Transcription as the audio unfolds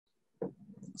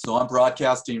So I'm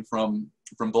broadcasting from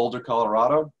Boulder,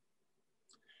 Colorado.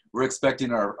 We're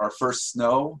expecting our first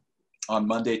snow on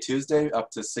Monday, Tuesday, up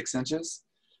to 6 inches.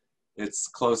 It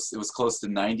was close to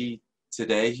 90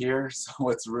 today here, so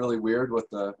it's really weird what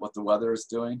the weather is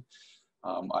doing.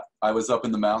 I was up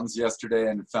in the mountains yesterday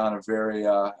and found a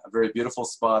very beautiful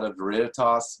spot of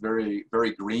Veritas, very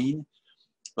green,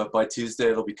 but by Tuesday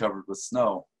it'll be covered with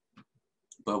snow.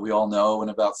 But we all know in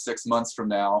about 6 months from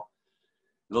now,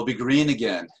 it'll be green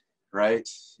again, right?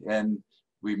 And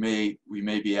we may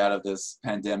be out of this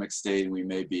pandemic state and we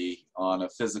may be on a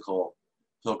physical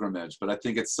pilgrimage. But I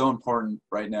think it's so important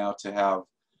right now to have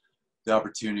the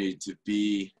opportunity to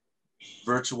be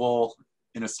virtual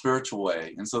in a spiritual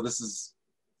way. And so this is,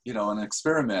 an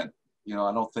experiment.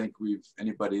 I don't think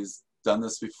anybody's done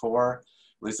this before,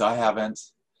 at least I haven't.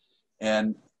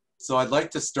 And so I'd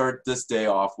like to start this day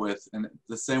off with, and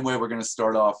the same way we're going to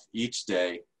start off each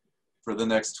day for the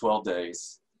next 12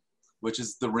 days, which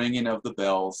is the ringing of the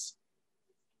bells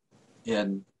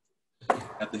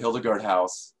at the Hildegard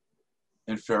House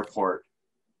in Fairport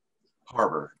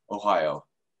Harbor, Ohio.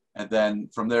 And then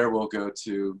from there, we'll go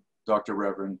to Dr.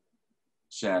 Reverend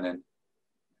Shanon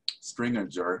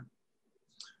Sterringer,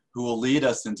 who will lead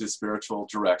us into spiritual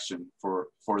direction for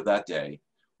that day,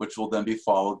 which will then be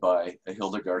followed by a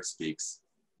Hildegard Speaks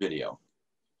video.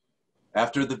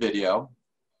 After the video,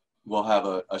 we'll have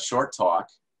a short talk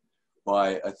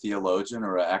by a theologian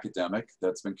or an academic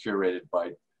that's been curated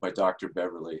by Dr.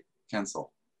 Beverly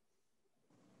Kienzle.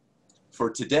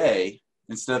 For today,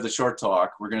 instead of the short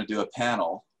talk, we're going to do a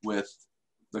panel with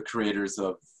the creators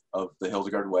of the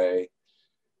Hildegard Way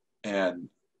and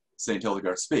Saint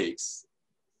Hildegard Speaks,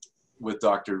 with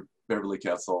Dr. Beverly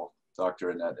Kienzle, Dr.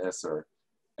 Annette Esser,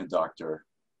 and Dr.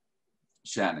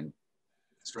 Shanon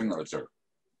Sterringer.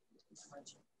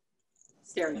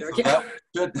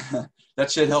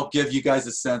 That should help give you guys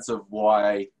a sense of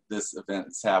why this event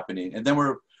is happening. And then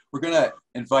we're going to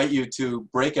invite you to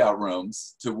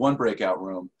one breakout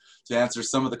room to answer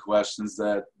some of the questions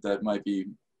that might be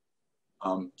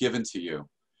given to you.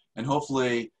 And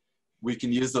hopefully we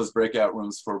can use those breakout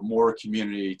rooms for more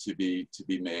community to be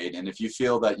made. And if you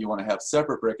feel that you want to have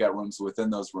separate breakout rooms within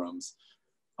those rooms,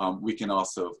 we can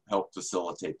also help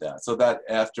facilitate that. So that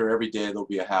after every day, there'll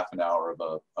be a half an hour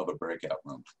of a breakout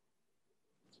room.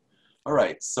 All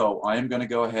right, so I am going to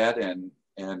go ahead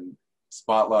and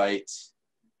spotlight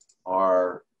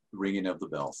our ringing of the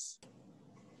bells.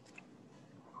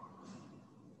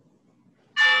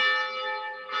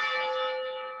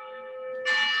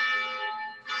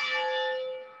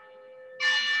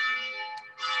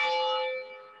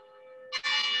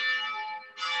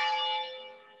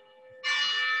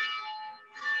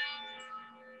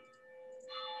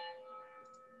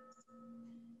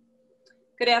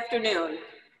 Good afternoon,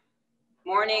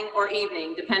 morning or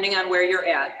evening, depending on where you're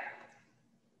at.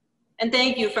 And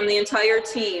thank you from the entire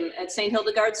team at Saint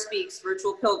Hildegard Speaks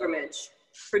Virtual Pilgrimage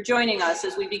for joining us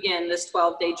as we begin this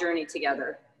 12-day journey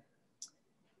together.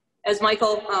 As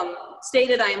Michael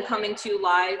stated, I am coming to you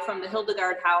live from the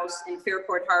Hildegard House in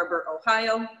Fairport Harbor,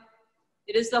 Ohio.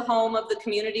 It is the home of the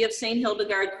community of Saint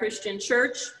Hildegard Christian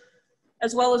Church,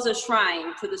 as well as a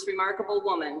shrine to this remarkable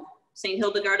woman, Saint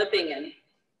Hildegard of Bingen,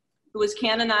 who was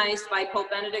canonized by Pope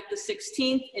Benedict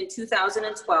XVI in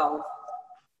 2012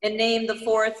 and named the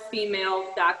 4th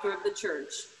female doctor of the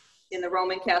church in the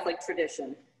Roman Catholic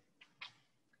tradition.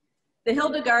 The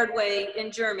Hildegard Way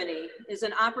in Germany is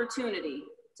an opportunity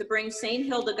to bring Saint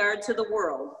Hildegard to the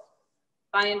world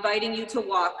by inviting you to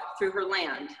walk through her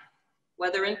land,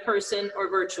 whether in person or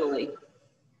virtually.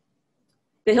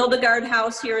 The Hildegard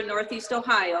House here in Northeast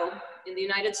Ohio in the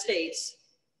United States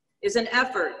is an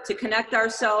effort to connect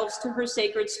ourselves to her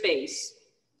sacred space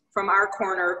from our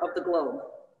corner of the globe.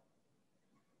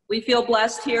 We feel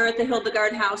blessed here at the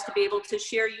Hildegard House to be able to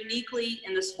share uniquely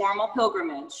in this formal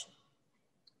pilgrimage,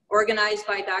 organized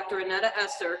by Dr. Annette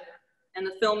Esser and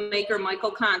the filmmaker Michael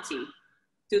Conti,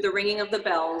 through the ringing of the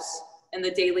bells and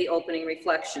the daily opening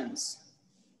reflections.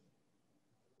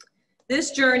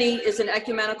 This journey is an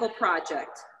ecumenical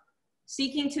project,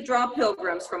 seeking to draw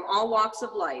pilgrims from all walks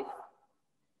of life.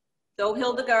 Though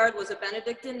Hildegard was a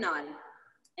Benedictine nun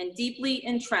and deeply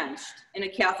entrenched in a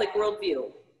Catholic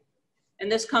worldview,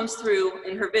 and this comes through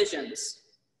in her visions,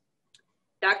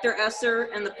 Dr. Esser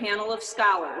and the panel of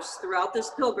scholars throughout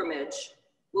this pilgrimage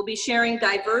will be sharing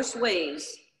diverse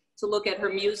ways to look at her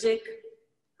music,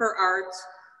 her art,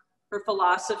 her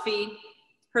philosophy,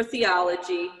 her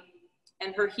theology,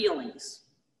 and her healings.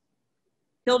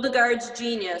 Hildegard's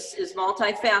genius is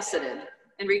multifaceted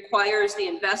and requires the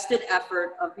invested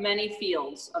effort of many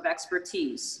fields of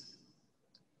expertise.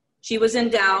 She was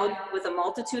endowed with a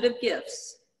multitude of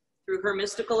gifts through her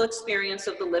mystical experience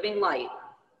of the living light,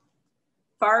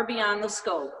 far beyond the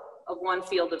scope of one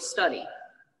field of study.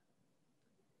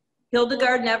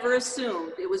 Hildegard never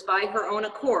assumed it was by her own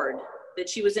accord that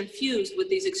she was infused with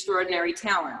these extraordinary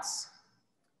talents,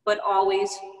 but always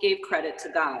gave credit to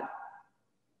God.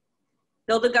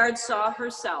 Hildegard saw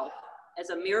herself as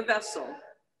a mere vessel,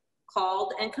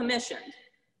 called and commissioned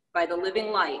by the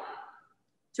living light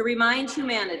to remind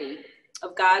humanity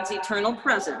of God's eternal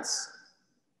presence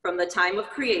from the time of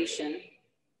creation,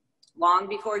 long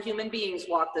before human beings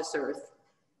walked this earth,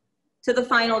 to the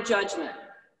final judgment,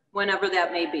 whenever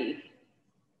that may be.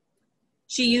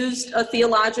 She used a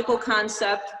theological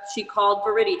concept she called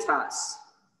viriditas,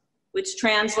 which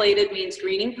translated means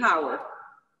greening power,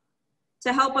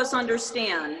 to help us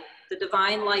understand the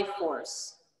divine life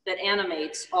force that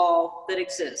animates all that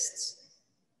exists.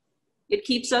 It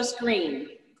keeps us green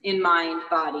in mind,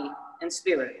 body, and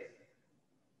spirit.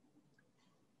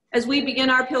 As we begin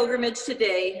our pilgrimage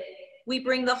today, we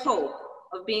bring the hope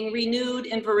of being renewed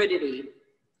in viridity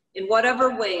in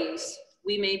whatever ways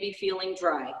we may be feeling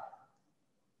dry.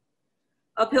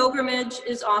 A pilgrimage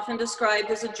is often described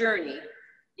as a journey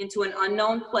into an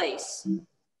unknown place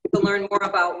to learn more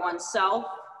about oneself,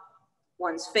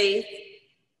 one's faith,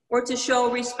 or to show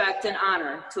respect and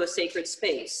honor to a sacred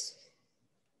space.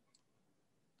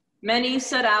 Many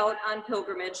set out on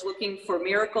pilgrimage looking for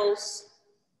miracles,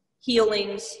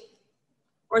 healings,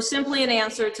 or simply an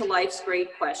answer to life's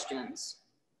great questions.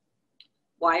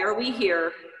 Why are we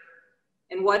here?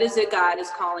 And what is it God is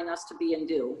calling us to be and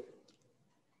do?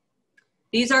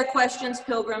 These are questions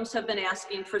pilgrims have been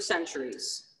asking for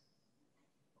centuries.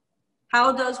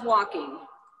 How does walking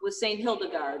with Saint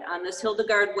Hildegard on this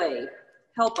Hildegard Way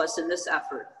help us in this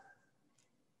effort?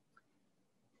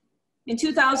 In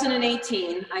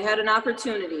 2018, I had an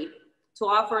opportunity to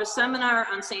offer a seminar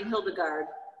on Saint Hildegard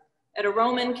at a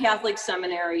Roman Catholic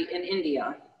seminary in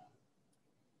India.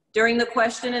 During the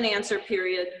question and answer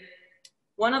period,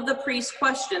 one of the priests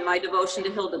questioned my devotion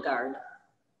to Hildegard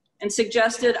and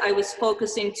suggested I was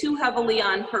focusing too heavily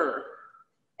on her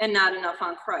and not enough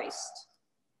on Christ.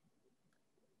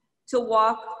 To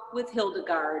walk with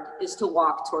Hildegard is to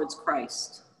walk towards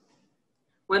Christ.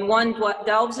 When one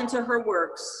delves into her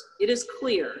works, it is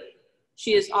clear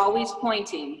she is always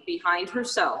pointing behind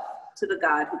herself to the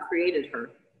God who created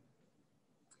her.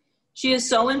 She is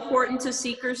so important to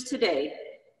seekers today,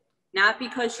 not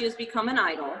because she has become an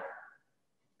idol,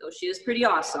 though she is pretty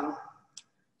awesome,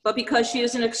 but because she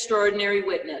is an extraordinary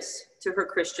witness to her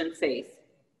Christian faith.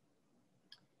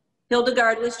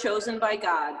 Hildegard was chosen by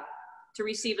God to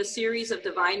receive a series of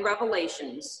divine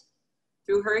revelations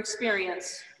through her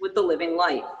experience with the living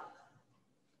light.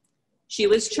 She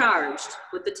was charged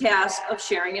with the task of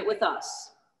sharing it with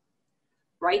us.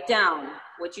 Write down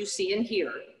what you see and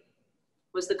hear,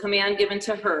 was the command given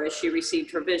to her as she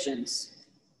received her visions.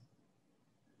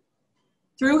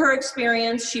 Through her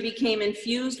experience, she became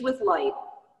infused with light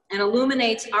and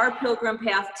illuminates our pilgrim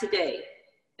path today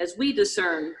as we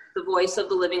discern the voice of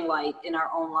the living light in our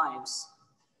own lives.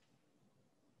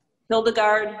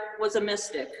 Hildegard was a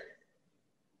mystic.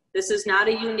 This is not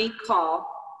a unique call.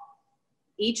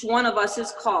 Each one of us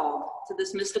is called to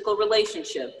this mystical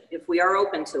relationship if we are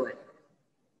open to it.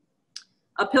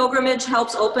 A pilgrimage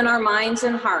helps open our minds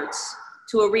and hearts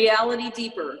to a reality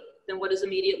deeper than what is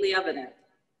immediately evident.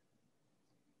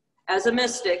 As a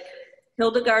mystic,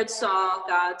 Hildegard saw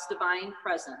God's divine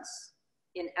presence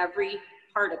in every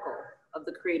particle of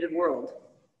the created world.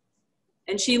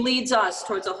 And she leads us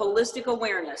towards a holistic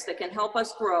awareness that can help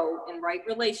us grow in right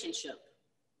relationship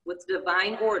with the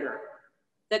divine order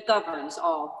that governs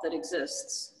all that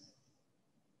exists.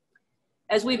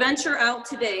 As we venture out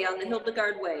today on the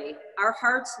Hildegard Way, our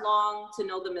hearts long to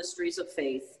know the mysteries of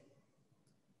faith.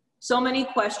 So many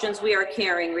questions we are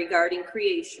carrying regarding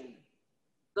creation,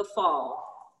 the fall,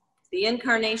 the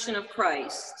incarnation of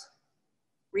Christ,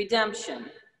 redemption,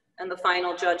 and the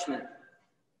final judgment.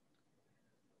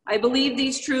 I believe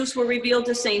these truths were revealed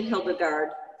to Saint Hildegard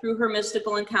through her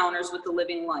mystical encounters with the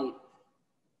living light.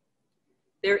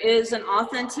 There is an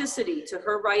authenticity to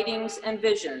her writings and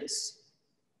visions,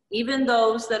 even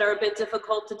those that are a bit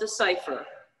difficult to decipher,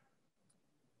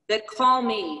 that call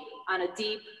me on a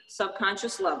deep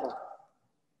subconscious level.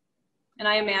 And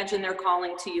I imagine they're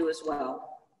calling to you as well.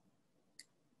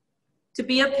 To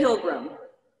be a pilgrim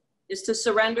is to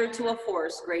surrender to a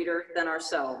force greater than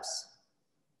ourselves.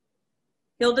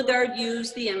 Hildegard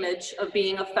used the image of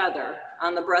being a feather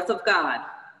on the breath of God.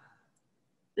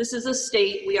 This is a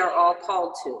state we are all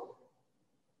called to.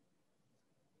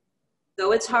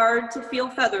 Though it's hard to feel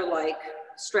feather-like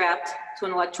strapped to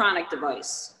an electronic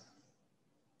device.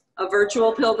 A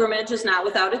virtual pilgrimage is not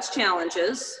without its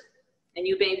challenges, and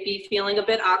you may be feeling a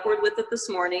bit awkward with it this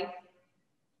morning,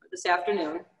 or this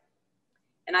afternoon,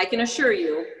 and I can assure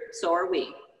you, so are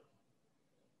we.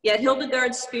 Yet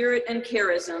Hildegard's spirit and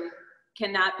charism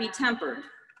cannot be tempered,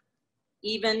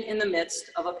 even in the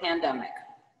midst of a pandemic.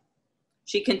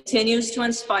 She continues to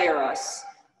inspire us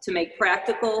to make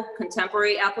practical,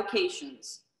 contemporary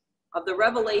applications of the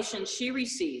revelation she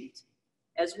received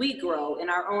as we grow in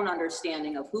our own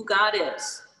understanding of who God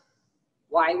is,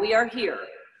 why we are here,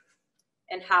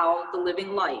 and how the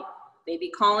living light may be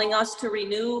calling us to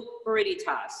renew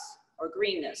viriditas, or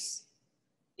greenness,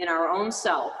 in our own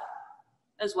self,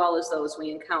 as well as those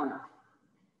we encounter.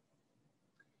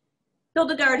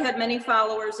 Hildegard had many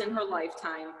followers in her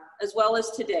lifetime, as well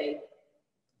as today.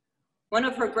 One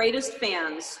of her greatest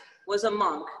fans was a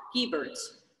monk, Gebert,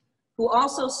 who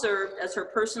also served as her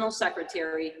personal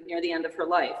secretary near the end of her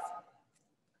life.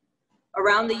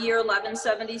 Around the year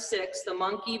 1176, the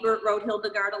monk Gebert wrote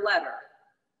Hildegard a letter,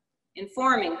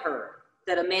 informing her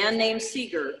that a man named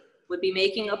Sigurd would be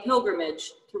making a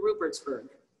pilgrimage to Rupertsberg.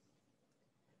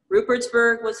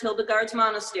 Rupertsberg was Hildegard's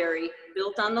monastery,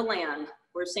 built on the land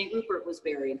where St. Rupert was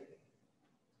buried.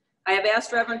 I have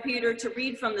asked Reverend Peter to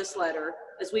read from this letter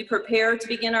as we prepare to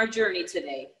begin our journey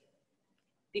today,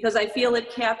 because I feel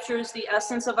it captures the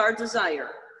essence of our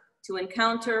desire to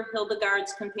encounter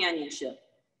Hildegard's companionship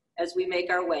as we make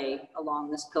our way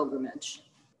along this pilgrimage.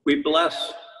 We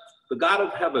bless the God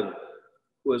of heaven,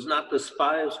 who has not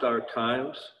despised our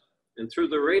times, and through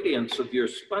the radiance of your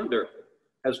splendor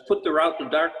has put out the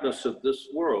darkness of this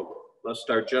world, lest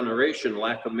our generation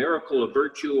lack a miracle, a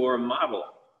virtue, or a model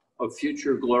of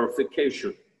future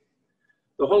glorification.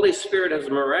 The Holy Spirit has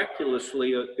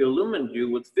miraculously illumined you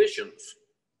with visions,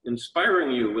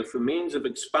 inspiring you with the means of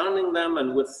expounding them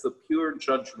and with the pure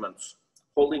judgments,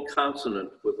 wholly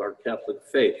consonant with our Catholic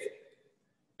faith.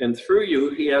 And through you,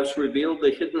 he has revealed the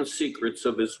hidden secrets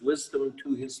of his wisdom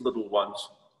to his little ones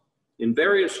in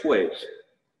various ways.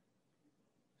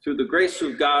 Through the grace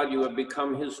of God, you have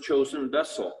become his chosen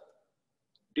vessel,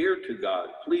 dear to God,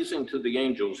 pleasing to the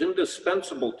angels,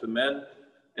 indispensable to men,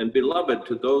 and beloved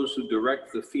to those who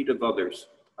direct the feet of others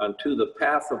unto the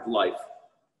path of life,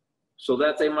 so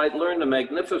that they might learn the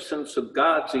magnificence of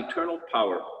God's eternal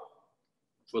power.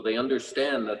 For they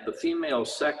understand that the female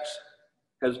sex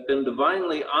has been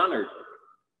divinely honored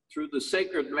through the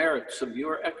sacred merits of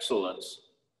your excellence.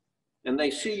 And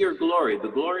they see your glory, the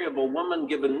glory of a woman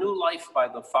given new life by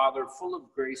the Father, full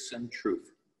of grace and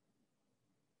truth.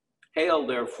 Hail,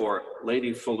 therefore,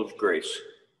 Lady full of grace.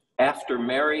 After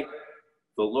Mary,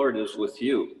 the Lord is with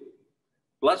you.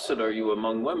 Blessed are you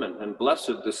among women, and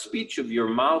blessed the speech of your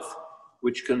mouth,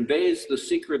 which conveys the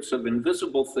secrets of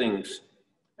invisible things,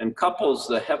 and couples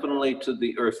the heavenly to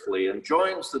the earthly, and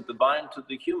joins the divine to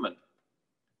the human.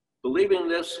 Believing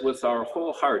this with our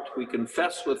whole heart, we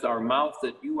confess with our mouth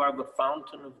that you are the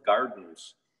fountain of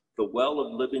gardens, the well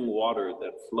of living water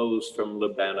that flows from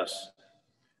Libanus.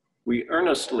 We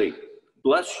earnestly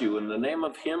bless you in the name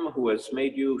of him who has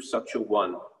made you such a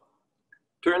one.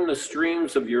 Turn the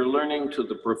streams of your learning to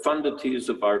the profundities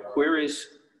of our queries,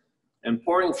 and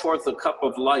pouring forth a cup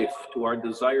of life to our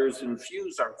desires,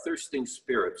 infuse our thirsting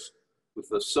spirits with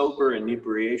the sober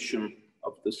inebriation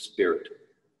of the Spirit.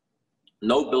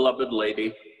 Know, beloved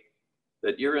lady,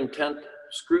 that your intent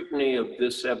scrutiny of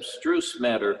this abstruse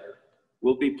matter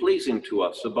will be pleasing to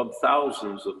us above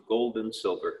thousands of gold and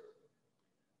silver.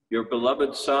 Your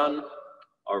beloved son,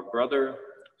 our brother,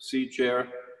 Siger,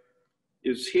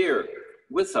 is here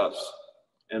with us,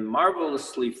 and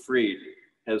marvelously freed,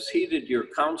 has heeded your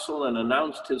counsel and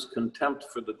announced his contempt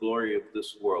for the glory of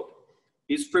this world.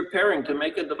 He's preparing to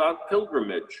make a devout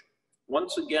pilgrimage,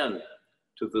 once again,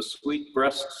 to the sweet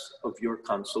breasts of your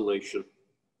consolation.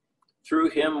 Through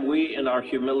him, we in our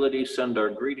humility send our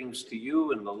greetings to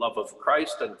you in the love of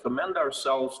Christ and commend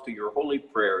ourselves to your holy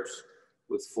prayers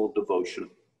with full devotion.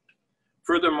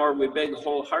 Furthermore, we beg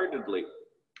wholeheartedly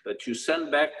that you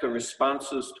send back the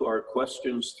responses to our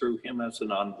questions through him as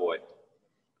an envoy.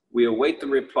 We await the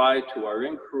reply to our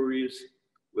inquiries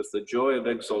with the joy of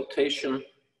exultation.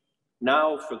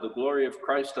 Now, for the glory of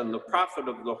Christ and the profit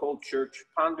of the whole church,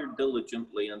 ponder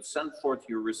diligently and send forth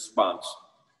your response,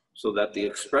 so that the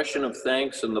expression of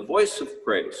thanks and the voice of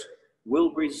praise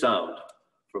will resound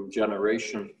from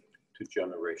generation to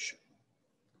generation.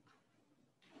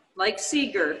 Like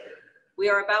Sigurd, we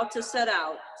are about to set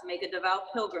out to make a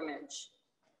devout pilgrimage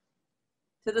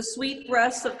to the sweet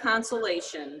breasts of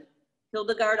consolation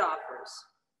Hildegard offers,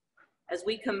 as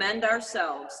we commend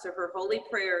ourselves to her holy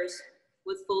prayers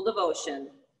with full devotion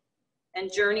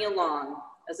and journey along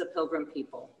as a pilgrim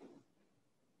people.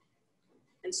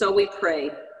 And And so we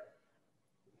pray.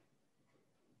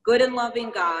 Good and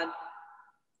loving God,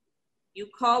 you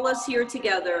call us here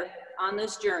together on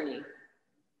this journey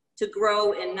to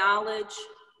grow in knowledge,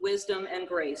 wisdom, and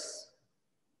grace.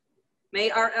 May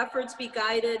our efforts be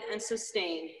guided and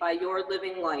sustained by your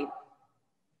living light.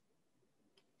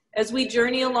 As we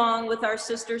journey along with our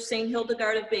sister, Saint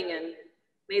Hildegard of Bingen,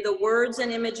 may the words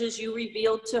and images you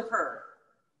revealed to her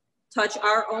touch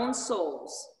our own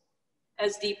souls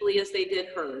as deeply as they did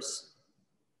hers.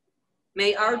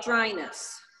 May our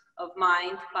dryness of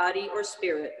mind, body, or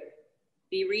spirit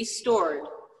be restored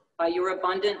by your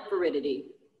abundant veridity.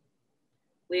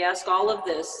 We ask all of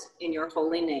this in your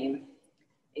holy name.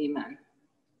 Amen.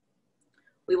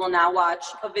 We will now watch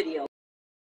a video.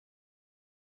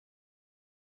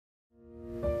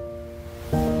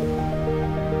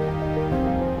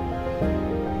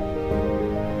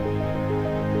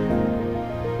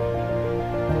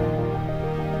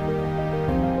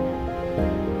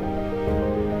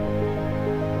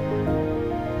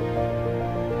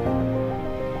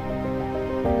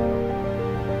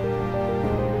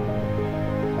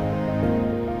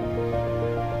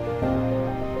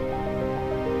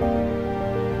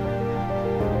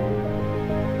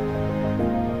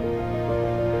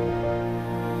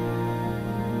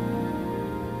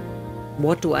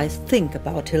 What do I think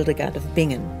about Hildegard of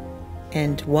Bingen?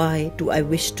 And why do I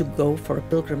wish to go for a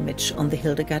pilgrimage on the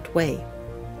Hildegard Way?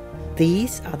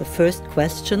 These are the first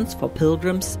questions for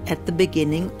pilgrims at the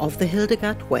beginning of the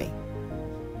Hildegard Way.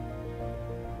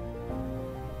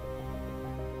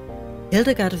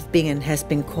 Hildegard of Bingen has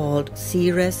been called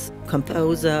seeress,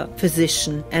 composer,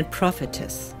 physician, and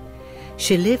prophetess.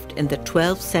 She lived in the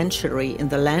 12th century in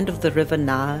the land of the river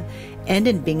Nahe and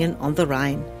in Bingen on the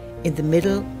Rhine, in the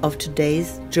middle of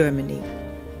today's Germany.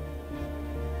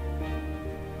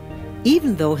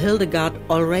 Even though Hildegard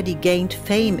already gained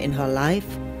fame in her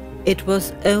life, it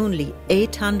was only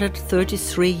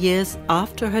 833 years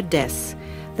after her death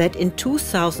that in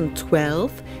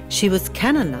 2012 she was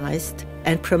canonized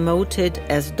and promoted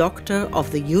as Doctor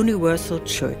of the Universal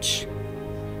Church.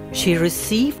 She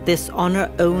received this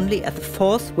honor only as the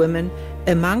fourth woman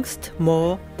amongst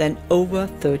more than over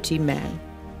 30 men.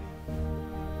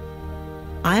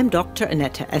 I'm Dr.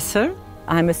 Annette Esser.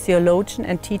 I'm a theologian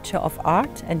and teacher of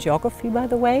art and geography, by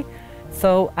the way.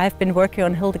 So I've been working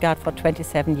on Hildegard for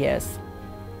 27 years.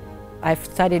 I've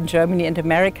studied in Germany and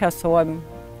America, so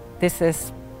this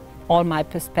is all my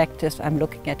perspectives. I'm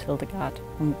looking at Hildegard,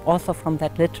 also from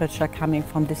that literature coming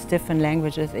from these different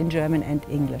languages in German and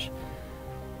English.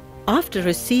 After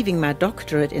receiving my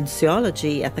doctorate in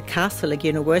theology at the Catholic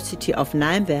University of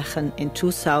Nijmegen in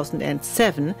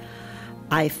 2007,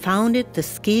 I founded the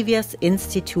Scevias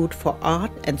Institute for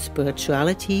Art and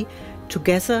Spirituality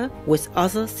together with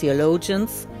other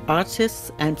theologians,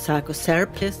 artists and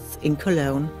psychotherapists in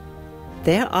Cologne.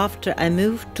 Thereafter I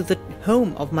moved to the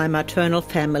home of my maternal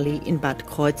family in Bad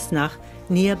Kreuznach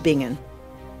near Bingen.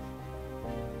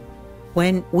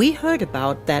 When we heard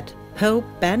about that Pope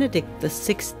Benedict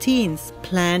XVI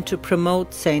planned to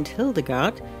promote Saint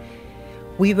Hildegard,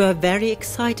 we were very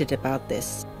excited about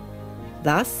this.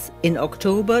 Thus, in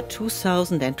October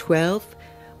 2012,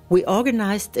 we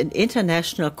organized an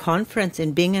international conference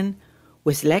in Bingen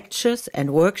with lectures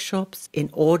and workshops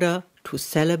in order to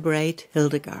celebrate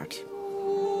Hildegard.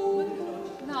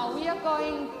 Now we are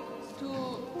going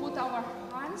to put our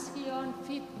hands here and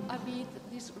feel a bit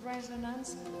this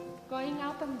resonance going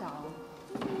up and down.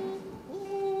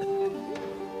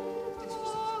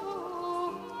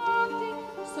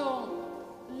 So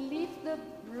lift the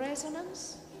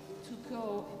resonance to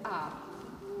go up.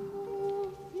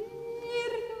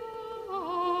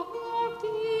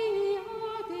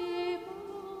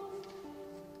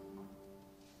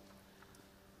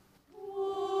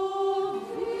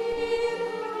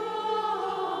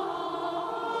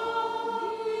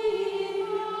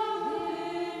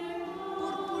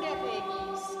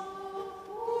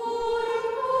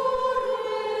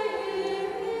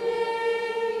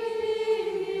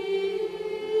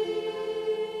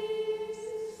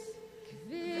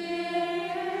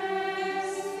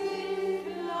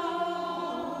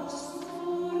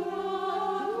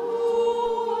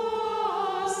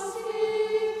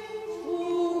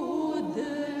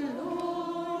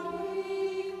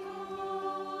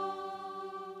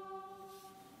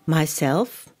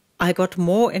 Myself, I got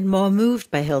more and more moved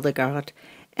by Hildegard,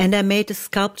 and I made a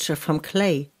sculpture from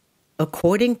clay,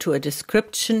 according to a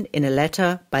description in a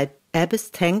letter by Abbess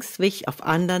Tengswich of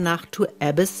Andernach to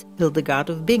Abbess Hildegard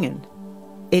of Bingen.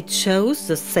 It shows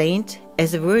the saint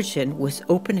as a virgin with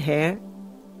open hair,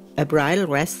 a bridal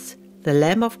wreath, the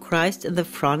Lamb of Christ in the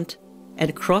front,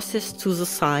 and crosses to the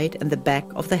side and the back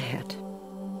of the head.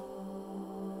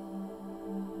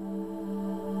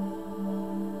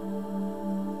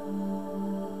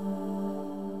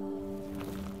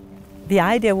 The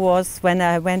idea was, when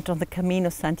I went on the Camino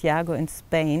Santiago in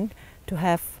Spain, to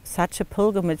have such a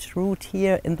pilgrimage route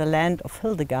here in the land of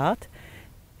Hildegard.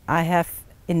 I have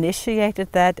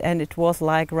initiated that, and it was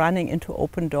like running into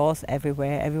open doors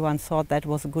everywhere. Everyone thought that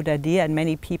was a good idea, and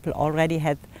many people already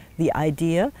had the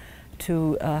idea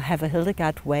to have a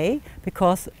Hildegard Way,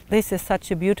 because this is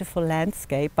such a beautiful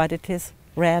landscape, but it is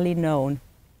rarely known.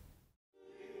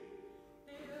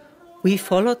 We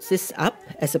followed this up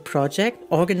as a project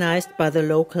organized by the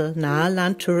local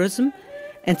Nahe Tourism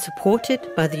and supported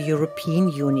by the European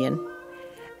Union.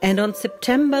 And on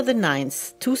September the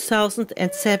 9th,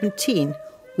 2017,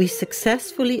 we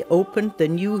successfully opened the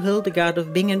new Hildegard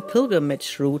of Bingen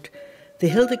pilgrimage route, the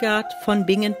Hildegard von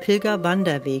Bingen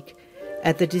Pilgerwanderweg,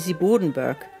 at the Dizzy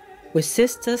Bodenberg, with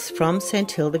sisters from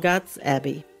Saint Hildegard's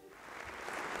Abbey.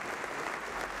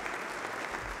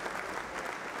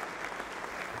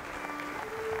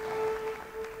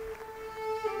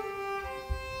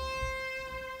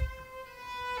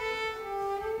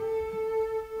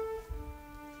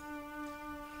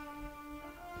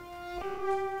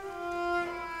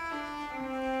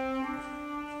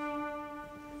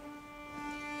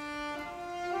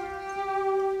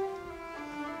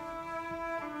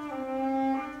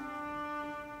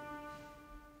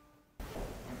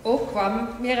 O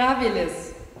quam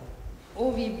mirabilis.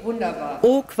 Oh, wie wunderbar.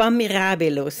 O quam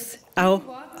mirabilis. Oh,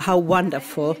 how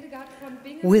wonderful.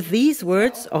 With these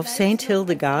words of Saint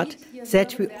Hildegard,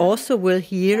 that we also will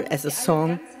hear as a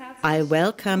song, I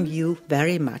welcome you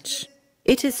very much.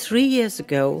 It is 3 years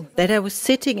ago that I was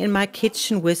sitting in my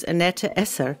kitchen with Annette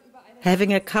Esser,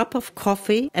 having a cup of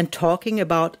coffee and talking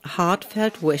about a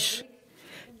heartfelt wish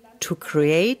to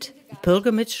create a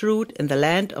pilgrimage route in the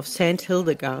land of Saint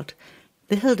Hildegard,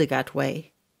 the Hildegard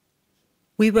Way.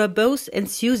 We were both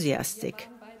enthusiastic.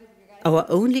 Our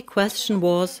only question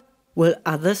was, will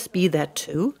others be that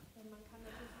too?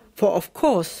 For of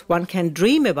course one can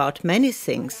dream about many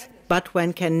things, but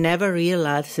one can never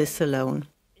realize this alone.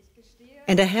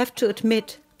 And I have to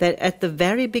admit that at the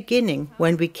very beginning,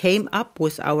 when we came up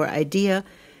with our idea,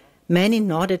 many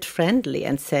nodded friendly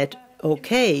and said,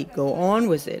 okay, go on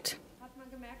with it.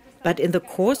 But in the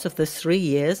course of the 3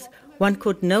 years, one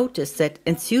could notice that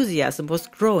enthusiasm was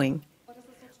growing.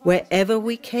 Wherever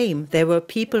we came, there were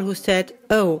people who said,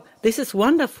 oh, this is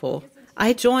wonderful,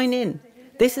 I join in,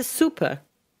 this is super.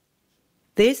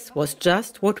 This was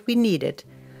just what we needed.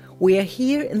 We are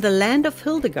here in the land of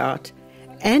Hildegard,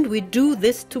 and we do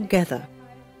this together.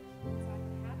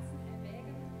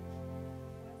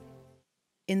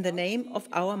 In the name of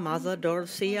our mother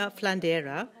Dorothea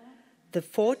Flandera, the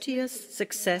 40th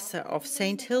successor of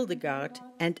Saint Hildegard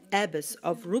and abbess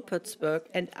of Rupertsberg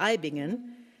and Eibingen,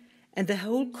 and the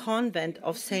whole convent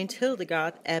of Saint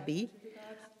Hildegard Abbey,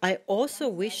 I also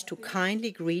wish to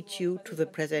kindly greet you to the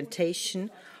presentation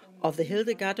of the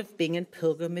Hildegard of Bingen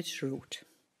pilgrimage route.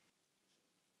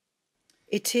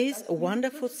 It is a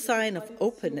wonderful sign of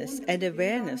openness and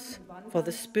awareness for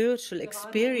the spiritual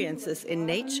experiences in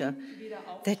nature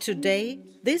that today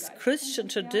this Christian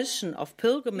tradition of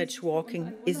pilgrimage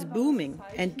walking is booming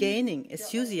and gaining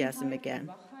enthusiasm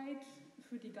again.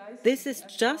 This is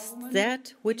just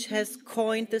that which has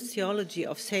coined the theology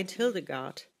of Saint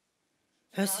Hildegard,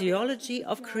 her theology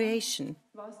of creation,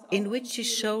 in which she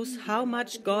shows how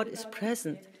much God is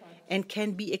present and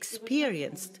can be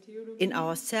experienced in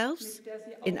ourselves,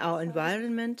 in our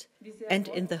environment, and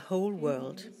in the whole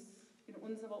world.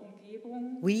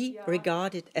 We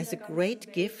regard it as a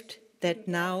great gift that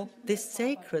now this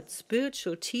sacred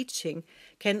spiritual teaching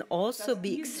can also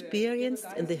be experienced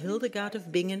in the Hildegard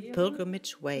of Bingen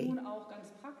pilgrimage way.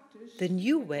 The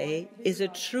new way is a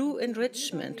true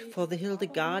enrichment for the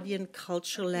Hildegardian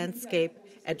cultural landscape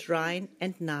at Rhine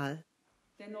and Nahe.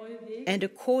 And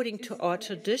according to our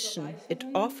tradition, it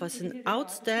offers an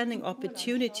outstanding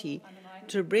opportunity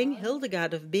to bring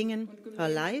Hildegard of Bingen, her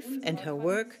life and her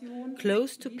work,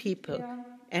 close to people,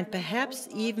 and perhaps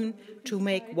even to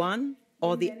make one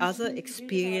or the other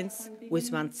experience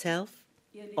with oneself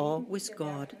or with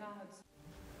God.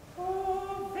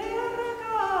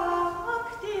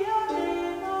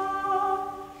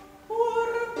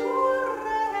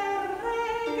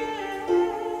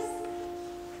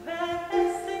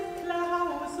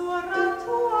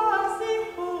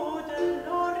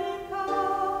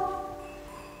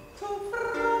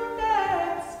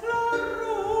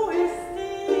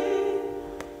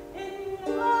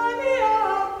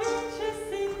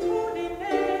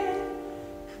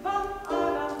 Quam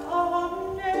Adam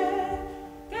omne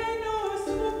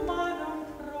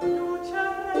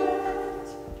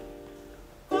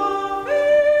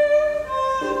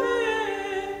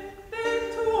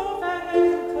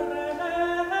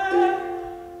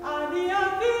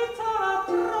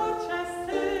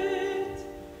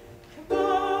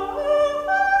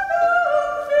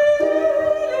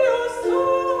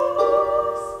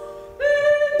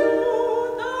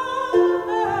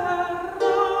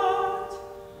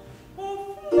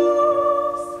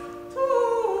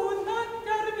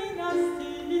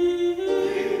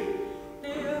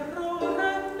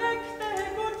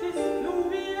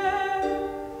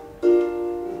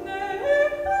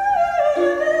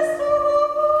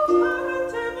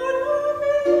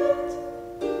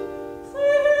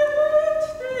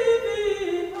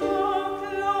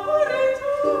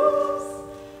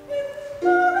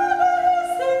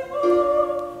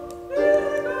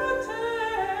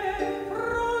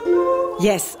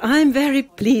Yes, I'm very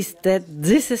pleased that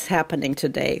this is happening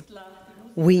today.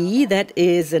 We, that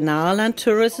is Naarland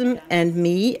Tourism, and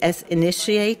me as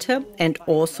initiator and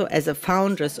also as a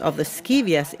foundress of the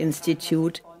Scivias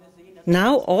Institute,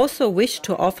 now also wish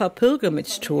to offer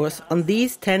pilgrimage tours on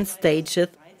these 10 stages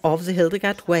of the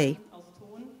Hildegard Way.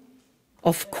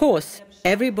 Of course,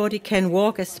 everybody can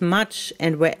walk as much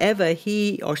and wherever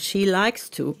he or she likes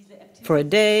to, for a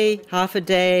day, half a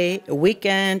day, a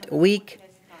weekend, a week.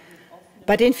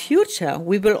 But in future,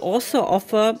 we will also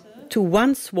offer to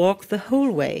once walk the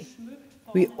whole way.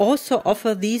 We also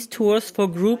offer these tours for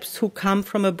groups who come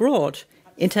from abroad,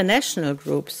 international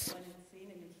groups.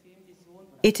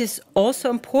 It is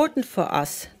also important for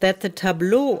us that the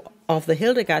tableaux of the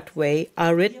Hildegard Way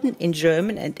are written in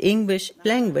German and English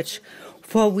language,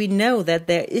 for we know that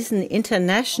there is an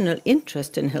international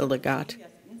interest in Hildegard.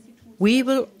 We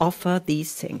will offer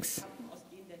these things.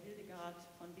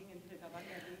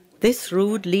 This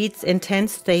route leads in 10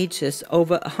 stages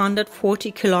over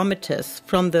 140 kilometers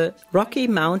from the rocky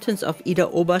mountains of Ida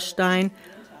Oberstein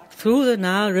through the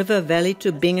Nahe River Valley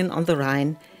to Bingen on the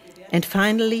Rhine, and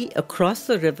finally across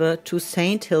the river to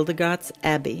Saint Hildegard's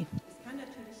Abbey.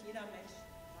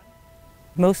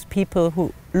 Most people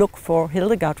who look for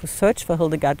Hildegard, who search for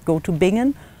Hildegard, go to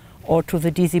Bingen or to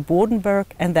the DC Bodenberg,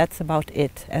 and that's about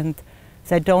it. And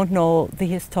they don't know the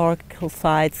historical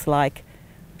sites like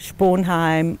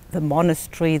Sponheim, the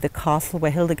monastery, the castle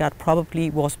where Hildegard probably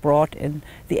was brought in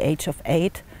the age of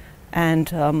 8.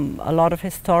 And a lot of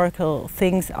historical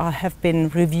things have been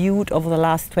reviewed over the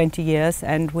last 20 years,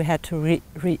 and we had to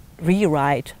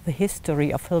rewrite the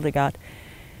history of Hildegard.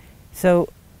 So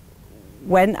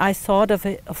when I thought of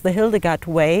the Hildegard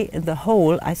Way in the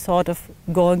whole, I thought of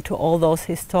going to all those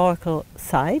historical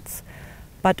sites,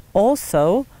 but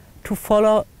also to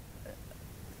follow,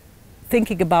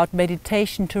 thinking about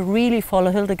meditation, to really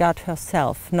follow Hildegard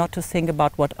herself, not to think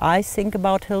about what I think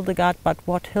about Hildegard, but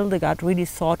what Hildegard really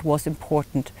thought was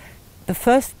important. The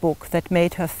first book that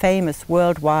made her famous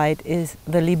worldwide is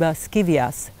the Liber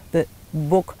Scivias, the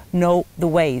book Know the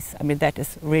Ways. I mean, that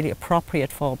is really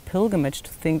appropriate for a pilgrimage,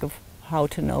 to think of how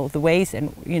to know the ways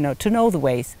and, to know the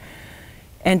ways.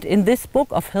 And in this book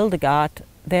of Hildegard,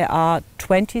 there are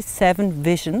 27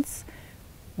 visions,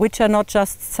 which are not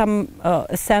just some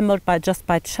assembled just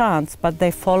by chance, but they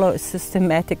follow a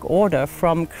systematic order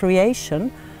from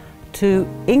creation to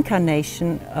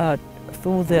incarnation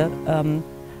through the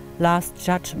Last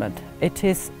Judgment. It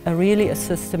is really a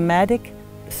systematic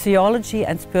theology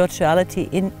and spirituality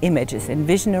in images, in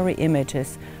visionary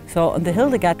images. So on the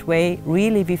Hildegard Way,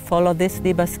 really we follow this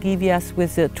Liber Scivias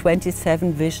with the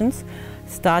 27 visions,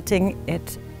 starting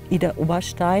at Ida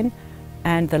Oberstein,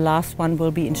 and the last one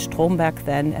will be in Stromberg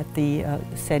then at the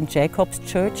St. Jacob's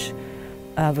Church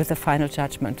with the final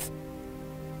judgment.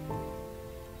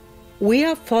 We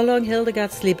are following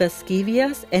Hildegard's Liber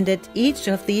Scivias, and at each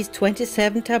of these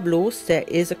 27 tableaux there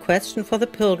is a question for the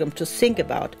pilgrim to think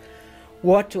about.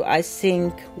 What do I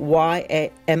think?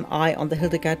 Why am I on the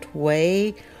Hildegard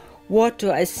Way? What do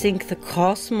I think the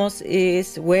cosmos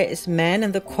is? Where is man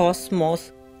in the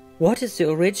cosmos? What is the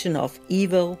origin of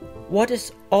evil? What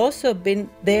has also been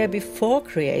there before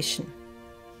creation?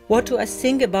 What do I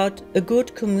think about a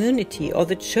good community or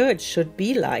the church should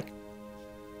be like?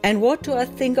 And what do I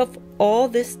think of all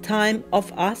this time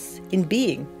of us in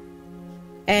being?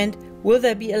 And will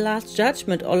there be a last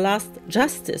judgment or last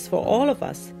justice for all of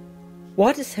us?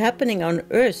 What is happening on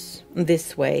earth in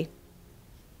this way?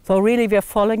 So really we are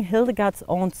following Hildegard's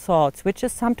own thoughts, which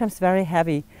is sometimes very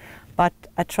heavy. But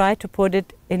I try to put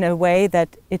it in a way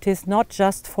that it is not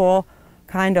just for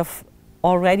kind of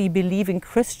already believing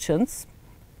Christians,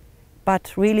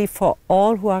 but really for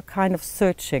all who are kind of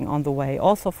searching on the way,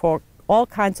 also for all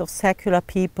kinds of secular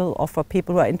people or for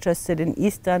people who are interested in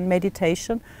Eastern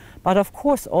meditation, but of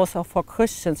course also for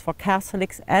Christians, for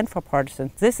Catholics and for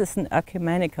Protestants. This is an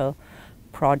ecumenical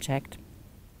project.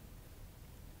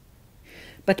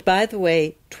 But by the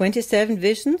way, 27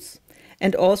 visions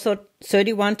and also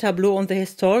 31 tableaux on the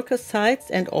historical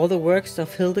sites and all the works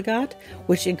of Hildegard,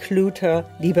 which include her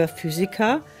Liber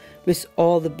Physica, with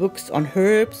all the books on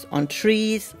herbs, on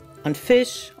trees, on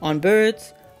fish, on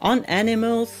birds, on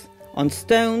animals, on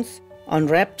stones, on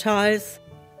reptiles,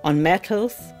 on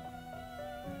metals.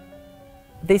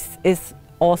 This is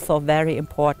also very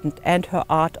important, and her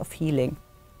art of healing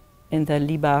in the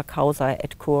Liber Causae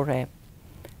et Curae.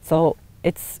 So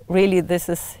it's really, this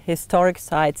is historic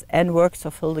sites and works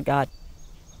of Hildegard.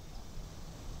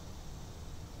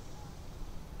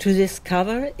 To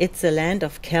discover it's a land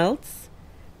of Celts,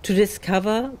 to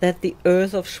discover that the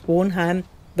earth of Sponheim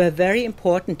were very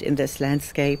important in this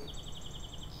landscape.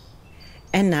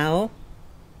 And now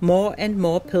more and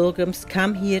more pilgrims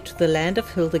come here to the land of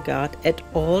Hildegard at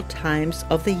all times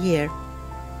of the year.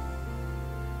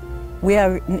 We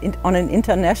are on an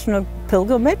international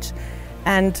pilgrimage,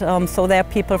 and so there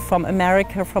are people from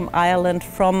America, from Ireland,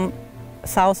 from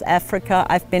South Africa.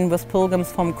 I've been with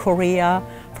pilgrims from Korea,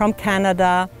 from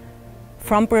Canada,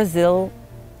 from Brazil,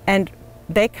 and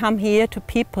they come here to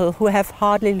people who have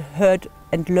hardly heard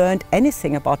and learned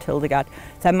anything about Hildegard.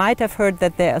 They might have heard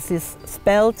that there are these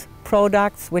spelled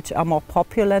products which are more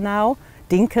popular now,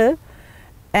 Dinkel,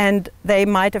 and they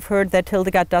might have heard that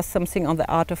Hildegard does something on the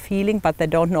art of healing, but they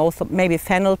don't know, so maybe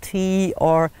fennel tea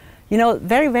or, you know,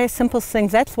 very, very simple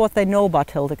things. That's what they know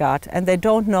about Hildegard, and they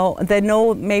don't know, they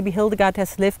know maybe Hildegard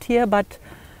has lived here, but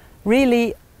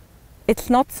really it's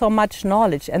not so much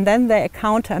knowledge. And then they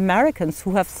encounter Americans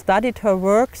who have studied her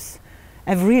works,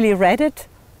 have really read it,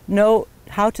 know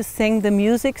how to sing the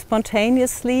music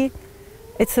spontaneously.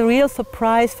 It's a real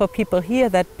surprise for people here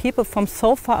that people from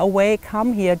so far away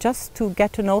come here just to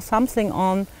get to know something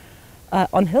on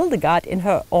Hildegard in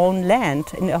her own land,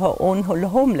 in her own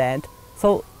homeland.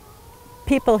 So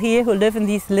people here who live in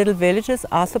these little villages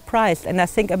are surprised, and I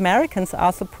think Americans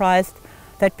are surprised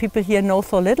that people here know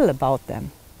so little about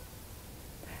them.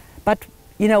 But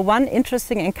you know, one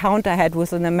interesting encounter I had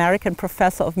with an American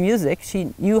professor of music.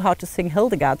 She knew how to sing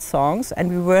Hildegard songs, and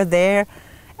we were there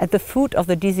at the foot of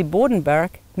the Dizzy Bodenberg,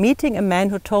 meeting a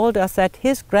man who told us that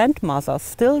his grandmother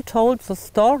still told the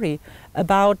story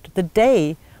about the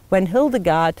day when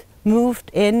Hildegard moved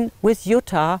in with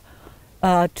Jutta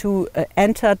to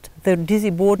enter the Dizzy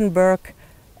Bodenberg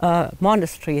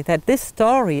monastery. That this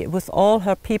story with all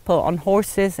her people on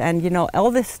horses, and you know, all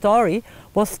this story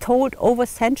was told over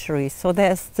centuries. So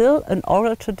there is still an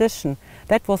oral tradition.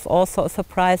 That was also a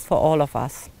surprise for all of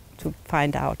us to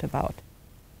find out about.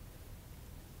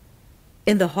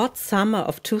 In the hot summer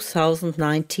of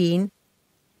 2019,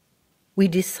 we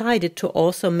decided to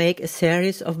also make a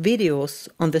series of videos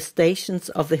on the stations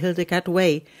of the Hildegard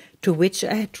Way, to which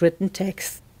I had written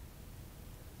text.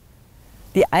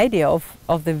 The idea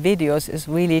of the videos is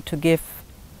really to give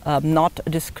not a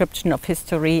description of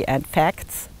history and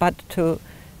facts, but to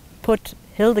put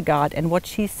Hildegard and what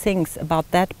she thinks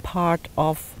about that part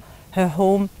of her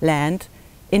homeland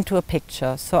into a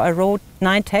picture. So I wrote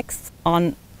 9 texts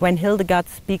on when Hildegard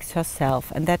speaks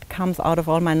herself, and that comes out of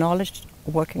all my knowledge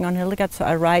working on Hildegard. So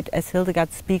I write as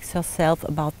Hildegard speaks herself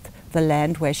about the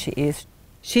land where she is.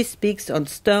 She speaks on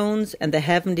stones and the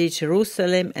heavenly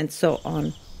Jerusalem and so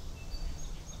on.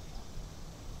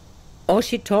 Or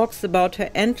she talks about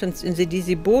her entrance in the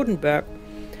Dizzy Bodenberg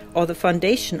or the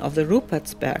foundation of the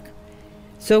Rupertsberg.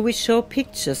 So we show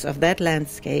pictures of that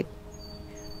landscape.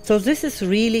 So this is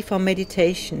really for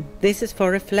meditation. This is for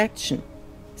reflection.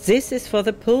 This is for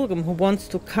the pilgrim who wants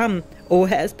to come or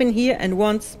has been here and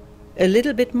wants a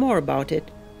little bit more about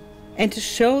it. And to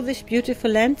show this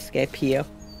beautiful landscape here,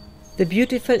 the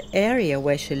beautiful area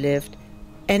where she lived,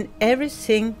 and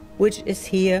everything which is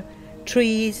here,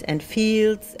 trees and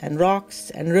fields and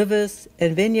rocks and rivers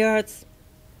and vineyards.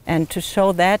 And to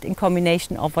show that in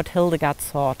combination of what Hildegard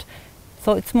thought.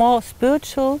 So it's more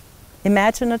spiritual,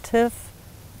 imaginative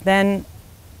than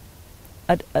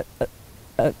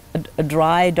a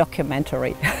dry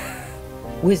documentary.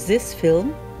 With this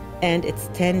film and its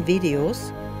 10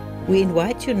 videos, we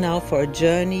invite you now for a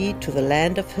journey to the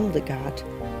land of Hildegard.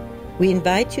 We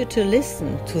invite you to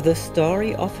listen to the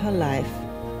story of her life.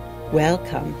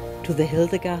 Welcome to the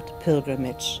Hildegard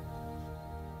pilgrimage.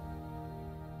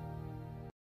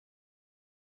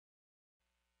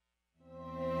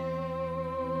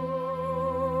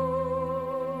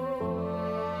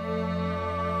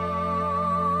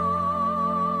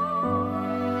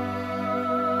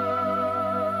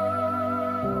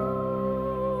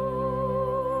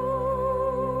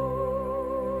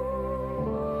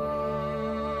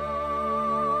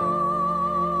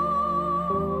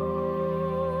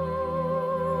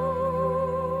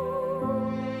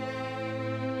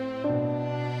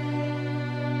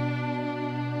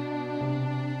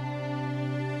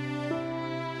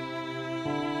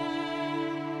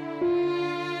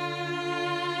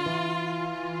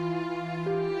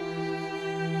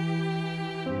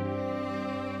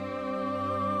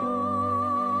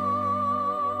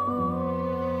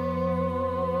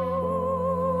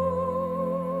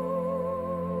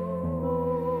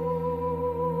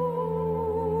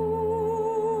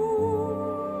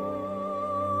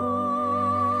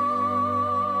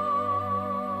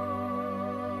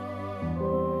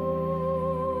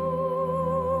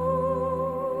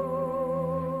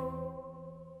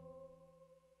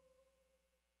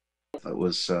 It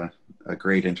was a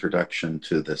great introduction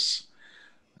to this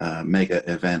mega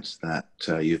event that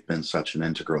you've been such an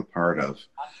integral part of.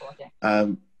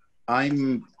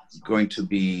 I'm going to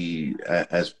be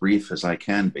as brief as I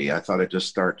can be. I thought I'd just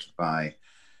start by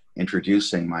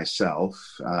introducing myself.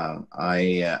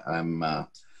 I am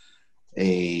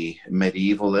a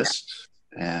medievalist,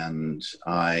 and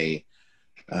I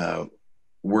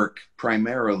work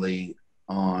primarily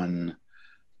on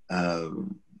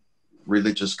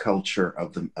religious culture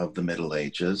of the Middle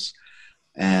Ages,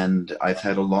 and I've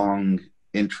had a long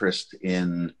interest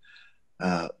in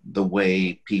the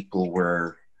way people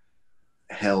were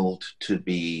held to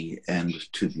be and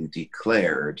to be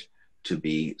declared to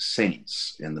be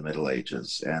saints in the Middle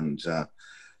Ages. And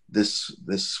this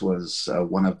was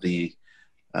one of the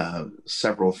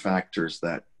several factors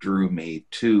that drew me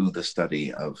to the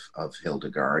study of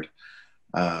Hildegard.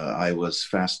 I was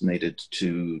fascinated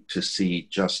to see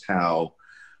just how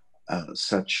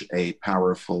such a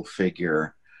powerful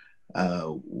figure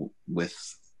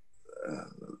with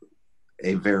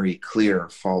a very clear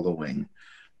following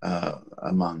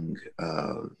among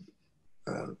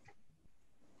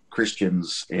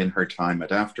Christians in her time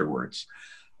and afterwards,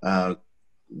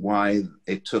 why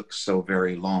it took so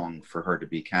very long for her to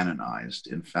be canonized.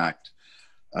 In fact,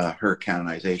 her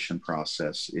canonization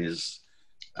process is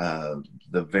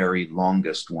the very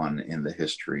longest one in the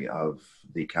history of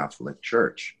the Catholic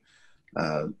Church.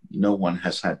 No one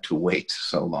has had to wait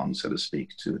so long, so to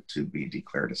speak, to be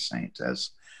declared a saint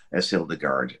as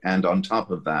Hildegard. And on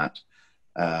top of that,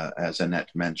 as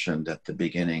Annette mentioned at the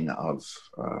beginning of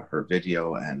her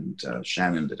video, and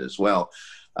Shanon did as well,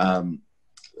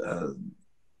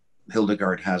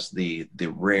 Hildegard has the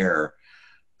rare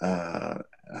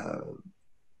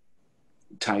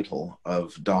title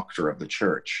of Doctor of the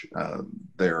Church.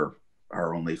 There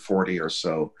are only 40 or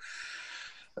so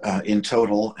in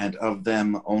total, and of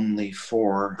them only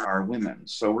 4 are women.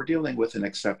 So we're dealing with an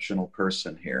exceptional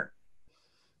person here.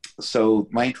 So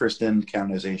my interest in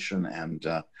canonization and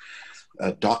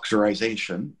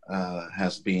doctorization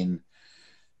has been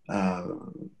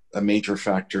a major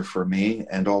factor for me.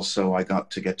 And also I got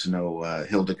to get to know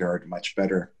Hildegard much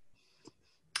better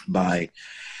by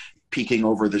peeking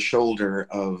over the shoulder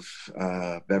of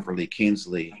Beverly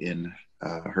Kienzle in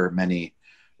her many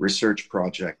research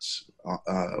projects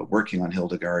working on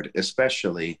Hildegard,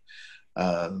 especially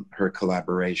her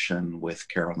collaboration with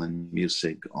Carolyn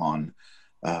Musig on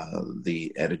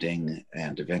the editing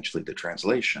and eventually the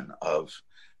translation of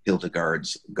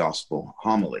Hildegard's Gospel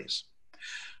homilies.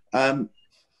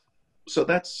 So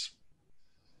that's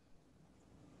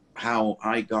how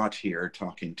I got here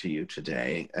talking to you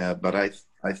today, but I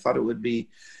thought it would be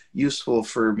useful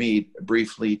for me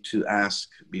briefly to ask,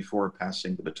 before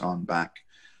passing the baton back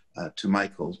to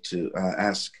Michael, to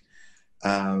ask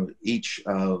each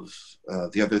of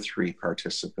the other 3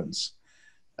 participants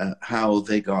how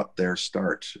they got their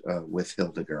start with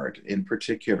Hildegard. In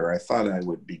particular, I thought I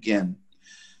would begin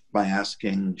by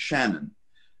asking Shanon,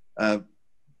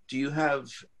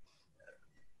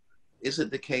 is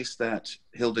it the case that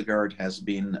Hildegard has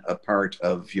been a part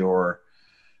of your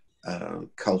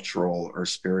cultural or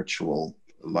spiritual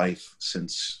life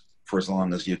for as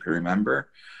long as you can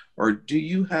remember? Or do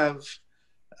you have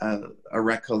a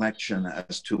recollection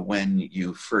as to when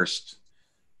you first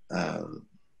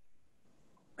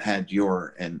had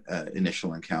your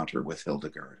initial encounter with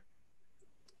Hildegard?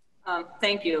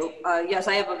 Thank you. Yes,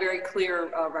 I have a very clear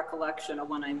recollection of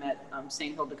when I met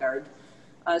Saint Hildegard.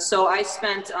 So I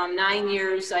spent 9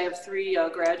 years. I have 3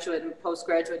 graduate and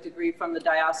postgraduate degree from the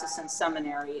Diocesan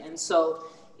Seminary. And so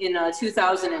in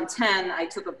 2010, I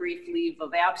took a brief leave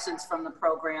of absence from the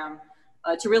program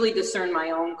to really discern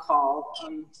my own call.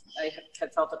 I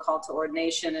had felt a call to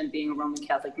ordination, and being a Roman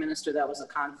Catholic minister, that was a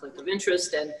conflict of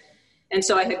interest. And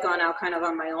so I had gone out kind of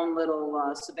on my own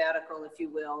little sabbatical, if you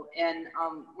will. And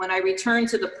when I returned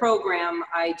to the program,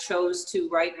 I chose to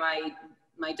write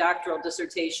my doctoral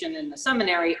dissertation in the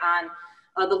seminary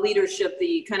on the leadership,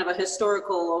 the kind of a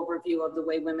historical overview of the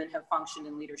way women have functioned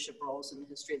in leadership roles in the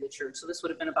history of the church. So this would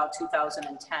have been about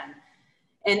 2010.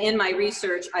 And in my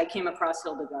research, I came across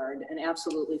Hildegard and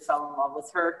absolutely fell in love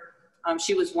with her.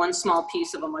 She was one small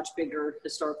piece of a much bigger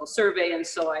historical survey, and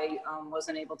so I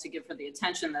wasn't able to give her the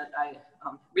attention that I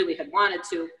really had wanted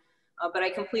to. But I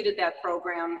completed that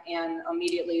program and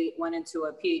immediately went into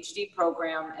a PhD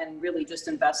program and really just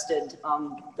invested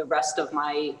the rest of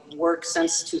my work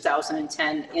since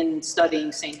 2010 in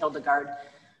studying Saint Hildegard.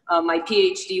 My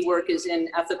PhD work is in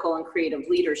ethical and creative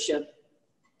leadership,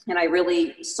 and I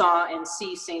really saw and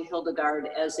see Saint Hildegard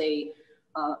as a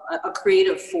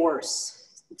creative force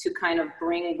to kind of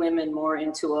bring women more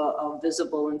into a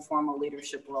visible and formal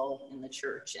leadership role in the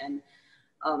church. And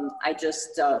I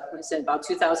just, like I said, about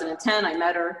 2010, I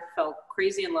met her, fell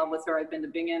crazy in love with her. I've been to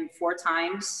Bingen 4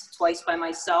 times, twice by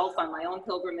myself on my own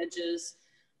pilgrimages.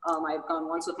 I've gone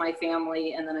once with my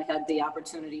family, and then I had the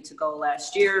opportunity to go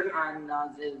last year on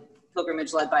the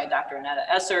pilgrimage led by Dr. Annette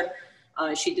Esser.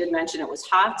 She did mention it was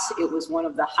hot. It was one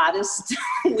of the hottest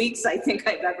weeks I think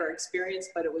I've ever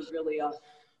experienced, but it was really a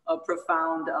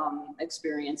profound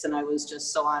experience, and I was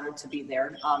just so honored to be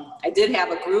there. I did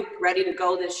have a group ready to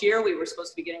go this year. We were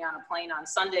supposed to be getting on a plane on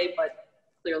Sunday, but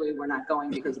clearly we're not going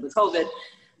because of the COVID.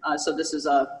 So this is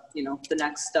you know, the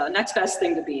next best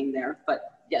thing to being there.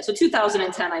 But yeah, so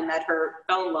 2010 I met her,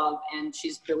 fell in love, and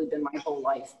she's really been my whole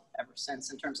life ever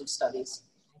since in terms of studies.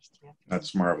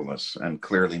 That's marvelous, and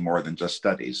clearly more than just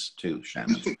studies too,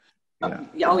 Shanon.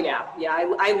 Yeah. Oh yeah,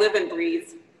 I live and breathe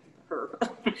her.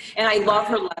 And I love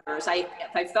her letters. I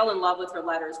fell in love with her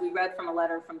letters. We read from a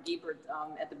letter from Giebert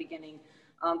at the beginning,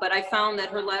 but I found that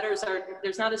her letters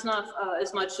there's not as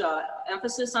much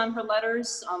emphasis on her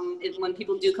letters. When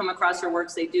people do come across her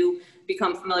works, they do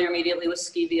become familiar immediately with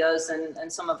Scivias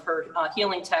and some of her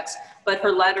healing texts, but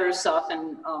her letters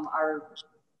often are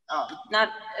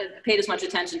not paid as much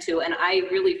attention to, and I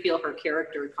really feel her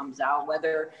character comes out,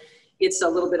 whether it's a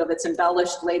little bit of it's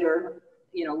embellished later,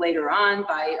 you know, later on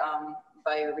by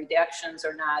redactions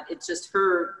or not. It's just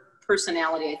her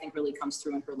personality, I think, really comes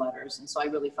through in her letters, and so I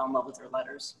really fell in love with her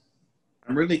letters.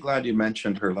 I'm really glad you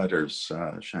mentioned her letters,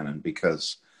 Shanon,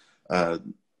 because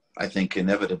I think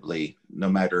inevitably, no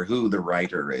matter who the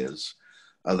writer is,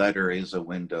 a letter is a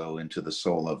window into the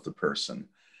soul of the person.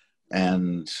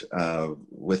 And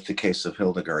with the case of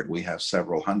Hildegard, we have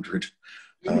several hundred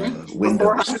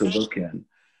windows to look in.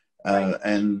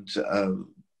 And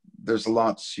there's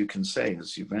lots you can say,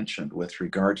 as you mentioned, with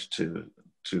regard to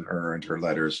her and her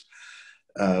letters,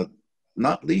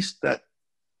 not least that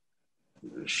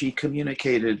she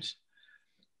communicated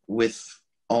with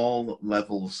all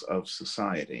levels of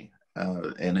society.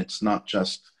 And it's not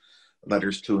just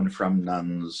letters to and from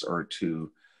nuns or to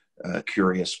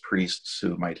curious priests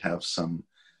who might have some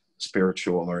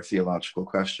spiritual or theological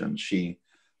questions. She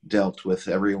dealt with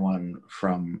everyone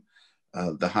from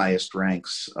the highest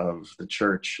ranks of the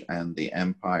church and the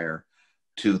empire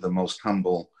to the most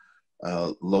humble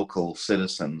local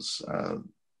citizens.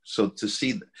 So to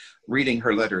see, reading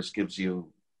her letters gives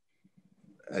you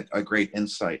a great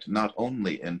insight, not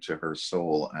only into her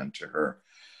soul and to her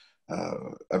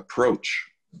approach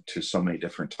to so many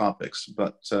different topics,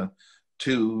 but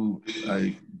to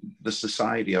the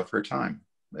society of her time.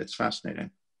 It's fascinating.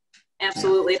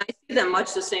 Absolutely. And I see them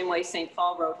much the same way St.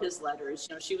 Paul wrote his letters.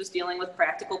 You know, she was dealing with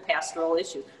practical pastoral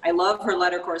issues. I love her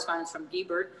letter correspondence from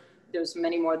Giebert. There's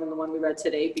many more than the one we read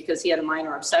today because he had a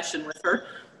minor obsession with her.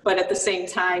 But at the same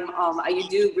time, you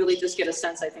do really just get a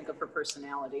sense, I think, of her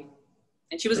personality.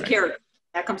 And she was a character.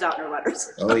 That comes out in her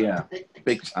letters. Oh, yeah.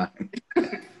 Big time.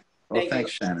 Well,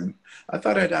 thanks, Shanon. I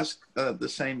thought I'd ask the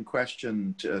same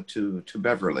question to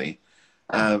Beverly.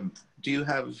 Do you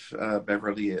have,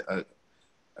 Beverly,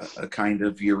 a kind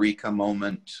of eureka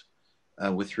moment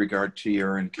with regard to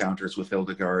your encounters with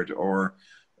Hildegard, or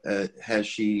has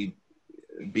she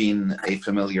been a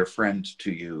familiar friend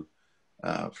to you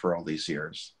for all these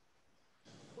years?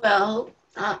 Well,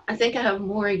 I think I have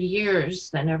more years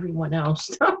than everyone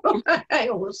else. I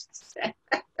always say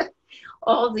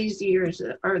all these years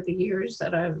are the years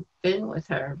that I've been with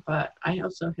her, but I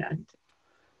also had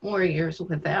more years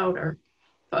without her.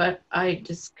 But I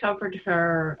discovered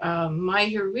her, my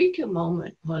eureka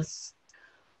moment was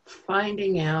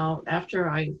finding out, after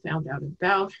I found out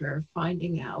about her,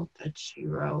 finding out that she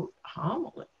wrote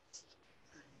homilies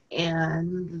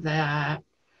and that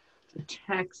the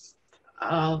text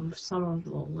of some of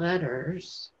the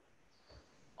letters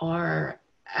are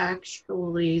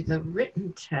actually the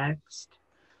written text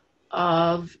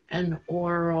of an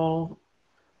oral,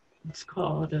 it's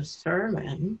called a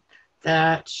sermon,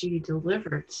 that she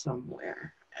delivered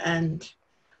somewhere. And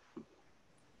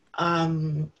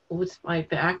with my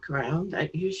background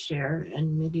that you share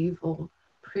in medieval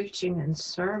preaching and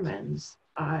sermons,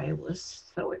 I was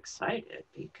so excited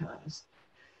because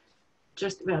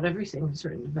just about everything is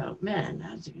written about men,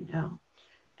 as you know.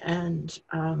 And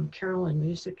Carolyn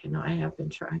Music and I have been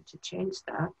trying to change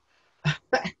that.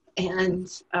 And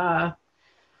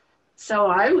so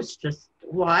I was just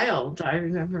wild. I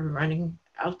remember running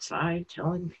outside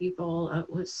telling people it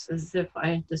was as if I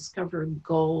had discovered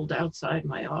gold outside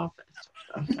my office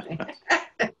or something.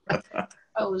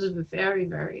 I was very,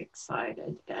 very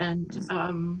excited. And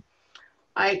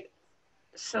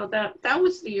so that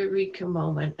was the eureka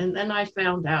moment. And then I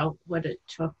found out what it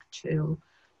took to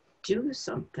do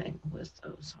something with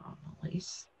those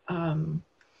homilies.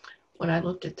 when I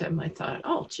looked at them, I thought,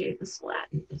 oh, gee, this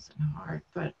Latin isn't hard,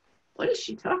 but what is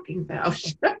she talking about?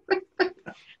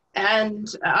 And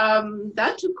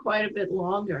that took quite a bit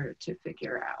longer to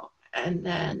figure out. And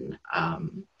then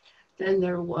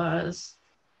there was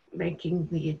making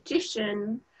the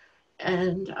edition,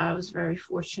 and I was very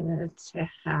fortunate to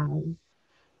have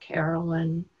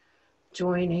Carolyn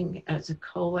joining as a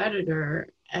co-editor,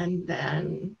 and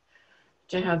then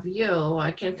to have you.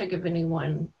 I can't think of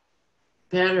anyone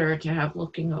better to have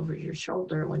looking over your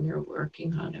shoulder when you're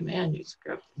working on a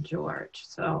manuscript than George.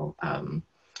 So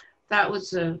that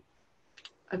was a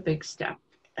big step.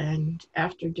 And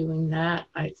after doing that,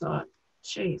 I thought,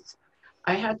 geez,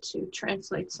 I had to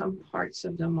translate some parts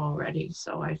of them already.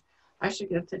 So I should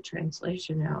get the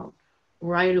translation out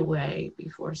right away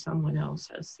before someone else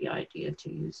has the idea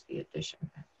to use the edition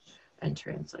and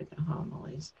translate the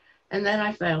homilies. And then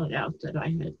I found out that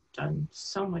I had done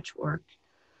so much work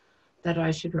that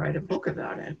I should write a book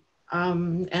about it.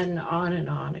 And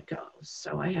on it goes.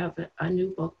 So I have a new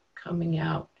book coming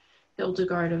out,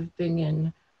 Hildegard of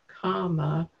Bingen,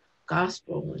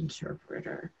 Gospel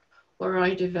Interpreter, where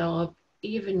I develop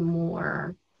even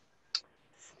more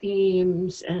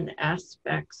themes and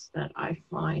aspects that I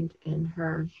find in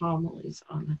her homilies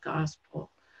on the gospel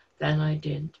than I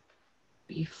did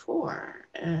before.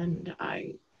 And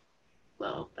I've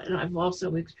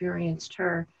also experienced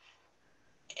her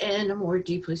in a more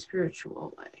deeply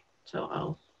spiritual way.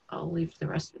 So I'll leave the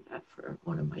rest of that for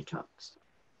one of my talks.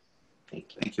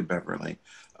 Thank you. Thank you, Beverly.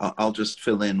 I'll just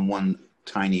fill in one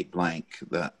tiny blank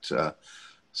that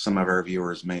some of our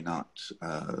viewers may not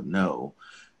know,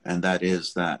 and that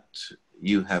is that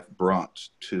you have brought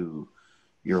to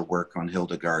your work on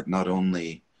Hildegard not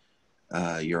only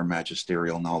your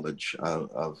magisterial knowledge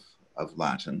of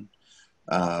Latin,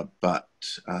 but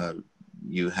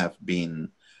you have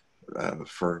been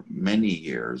for many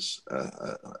years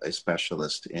a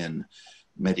specialist in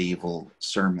medieval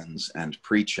sermons and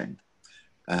preaching.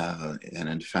 And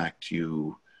in fact,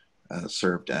 you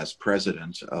served as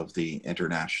president of the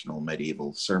International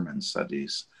Medieval Sermon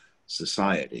Studies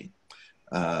Society.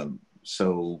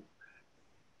 So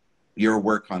your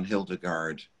work on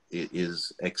Hildegard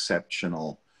is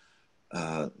exceptional,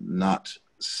 not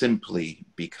simply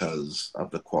because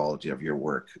of the quality of your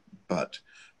work, but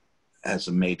as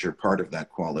a major part of that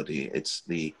quality, it's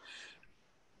the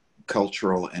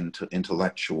cultural and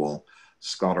intellectual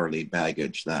scholarly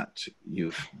baggage that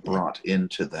you've brought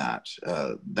into that.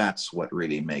 That's what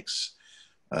really makes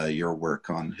your work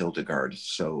on Hildegard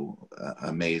so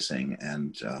amazing.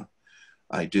 And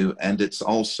and it's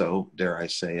also, dare I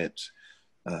say it,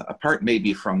 apart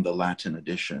maybe from the Latin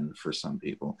edition for some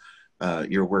people,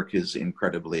 your work is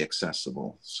incredibly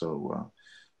accessible. So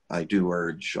I do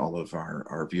urge all of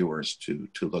our viewers to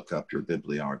look up your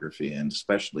bibliography, and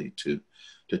especially to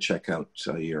check out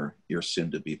your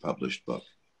soon-to-be published book.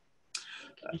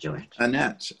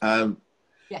 Annette,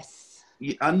 yes.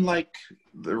 Unlike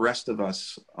the rest of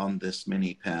us on this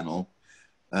mini panel,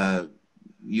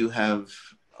 you have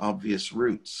obvious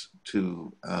roots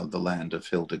to the land of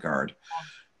Hildegard.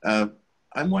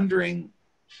 I'm wondering,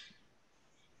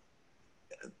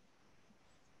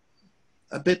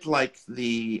 a bit like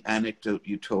the anecdote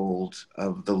you told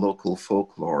of the local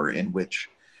folklore, in which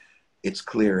it's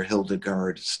clear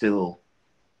Hildegard still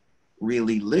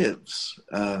really lives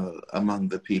among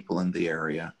the people in the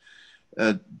area.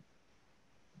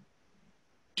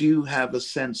 Do you have a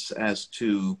sense as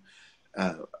to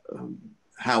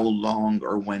how long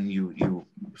or when you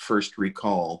first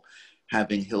recall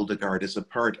having Hildegard as a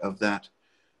part of that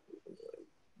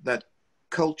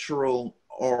cultural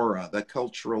aura, that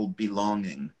cultural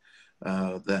belonging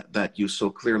that you so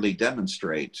clearly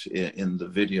demonstrate in the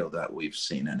video that we've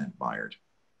seen and admired?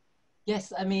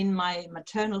 Yes, I mean, my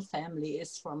maternal family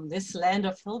is from this land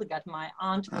of Hildegard. My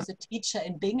aunt was a teacher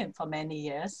in Bingen for many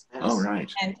years. Oh,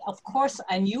 right. And of course,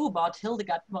 I knew about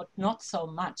Hildegard, but not so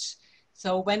much.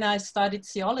 So when I studied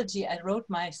theology, I wrote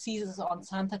my thesis on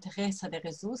Santa Teresa de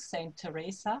Jesus, Saint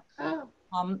Teresa. Oh.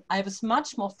 I was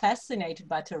much more fascinated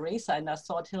by Teresa, and I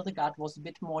thought Hildegard was a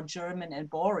bit more German and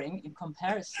boring in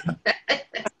comparison.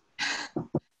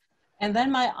 And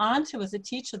then my aunt, who was a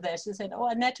teacher there, she said, "Oh,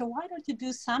 Annette, why don't you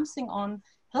do something on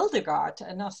Hildegard?"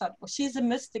 And I thought, well, she's a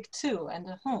mystic too. And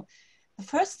the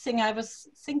first thing I was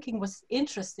thinking was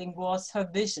interesting was her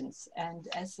visions. And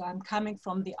as I'm coming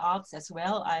from the arts as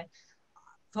well,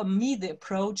 for me, the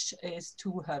approach is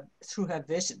through her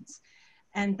visions.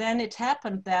 And then it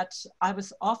happened that I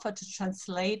was offered to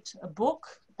translate a book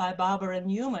by Barbara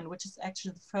Newman, which is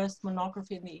actually the first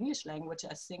monography in the English language,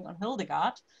 I think, on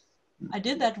Hildegard. I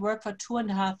did that work for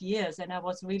 2.5 years, and I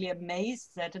was really amazed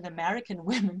that an American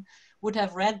woman would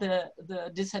have read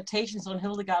the dissertations on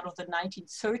Hildegard of the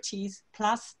 1930s,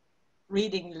 plus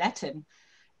reading Latin.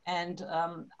 And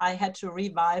I had to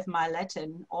revive my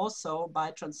Latin also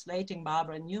by translating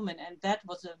Barbara Newman, and that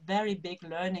was a very big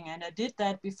learning. And I did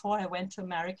that before I went to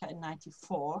America in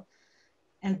 '94.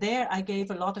 And there I gave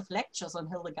a lot of lectures on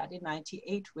Hildegard in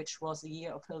 '98, which was the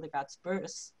year of Hildegard's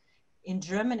birth, in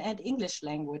German and English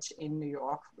language in New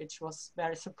York, which was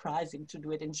very surprising to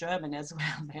do it in German as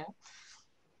well there.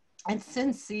 And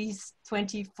since these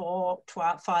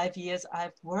 5 years,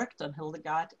 I've worked on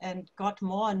Hildegard and got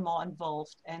more and more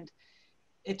involved. And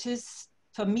it is,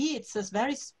 for me, it's this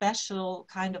very special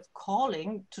kind of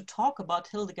calling to talk about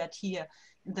Hildegard here.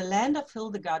 In the land of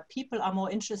Hildegard, people are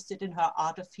more interested in her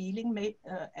art of healing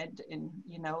and in,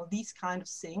 you know, these kind of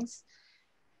things.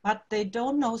 But they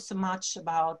don't know so much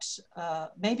about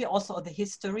maybe also the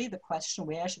history, the question,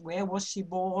 where was she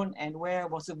born and where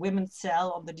was the women's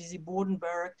cell on the Dizzy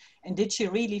Bodenberg, and did she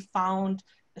really found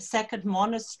a second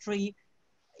monastery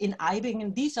in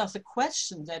Eibingen? These are the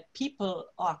questions that people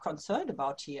are concerned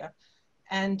about here.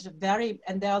 And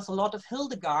there's a lot of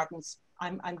Hildegardens.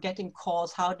 I'm getting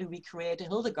calls, how do we create a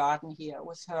Hildegarden here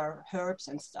with her herbs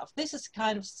and stuff? This is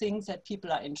kind of things that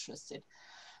people are interested,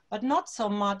 but not so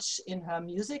much in her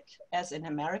music as in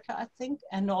America, I think,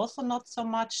 and also not so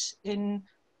much in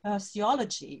her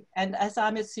theology. And as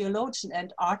I'm a theologian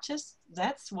and artist,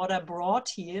 that's what I brought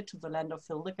here to the land of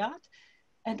Hildegard,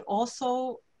 and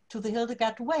also to the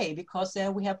Hildegard Way, because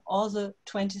there we have all the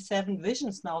 27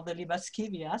 visions now, the Liber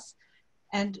Scivias,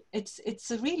 and it's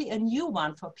really a new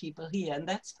one for people here, and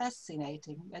that's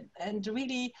fascinating. And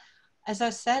really, as I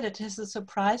said, it is a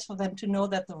surprise for them to know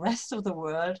that the rest of the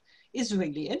world is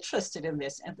really interested in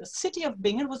this. And the city of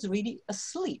Bingen was really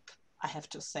asleep, I have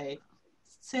to say.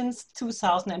 Since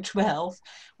 2012,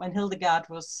 when Hildegard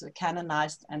was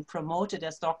canonized and promoted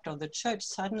as doctor of the church,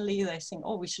 suddenly they think,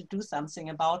 oh, we should do something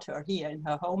about her here in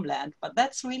her homeland. But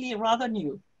that's really rather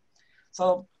new.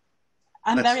 So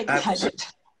I'm very excited.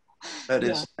 That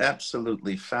is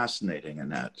absolutely fascinating,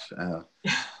 Annette.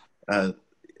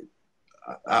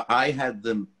 I had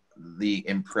the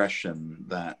impression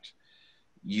that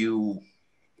you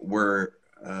were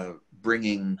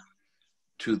bringing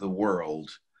to the world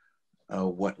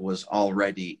what was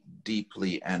already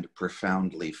deeply and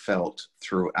profoundly felt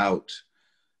throughout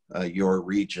your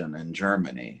region in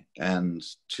Germany. And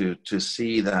to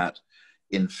see that,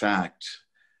 in fact,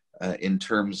 in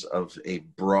terms of a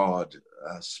broad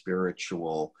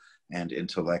spiritual and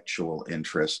intellectual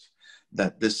interest,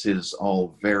 that this is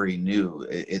all very new.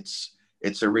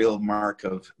 It's a real mark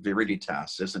of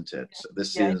viriditas, isn't it?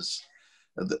 This is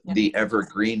the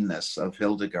evergreenness of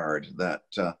Hildegard that,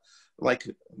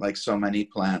 like so many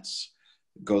plants,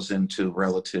 goes into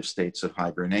relative states of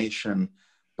hibernation,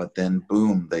 but then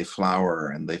boom, they flower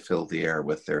and they fill the air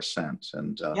with their scent.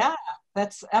 And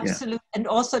that's absolute. And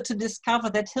also to discover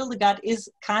that Hildegard is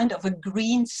kind of a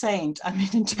green saint, I mean,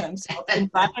 in terms of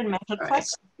environmental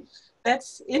questions.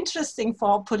 That's interesting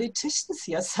for politicians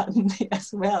here suddenly as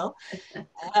well,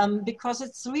 because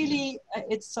it's really,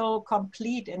 it's so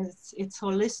complete and it's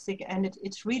holistic, and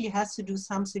it really has to do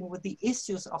something with the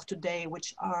issues of today,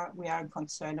 which we are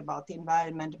concerned about, the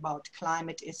environment, about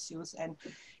climate issues,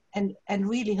 and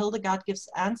really Hildegard gives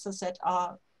answers that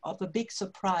are of a big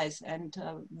surprise and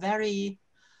very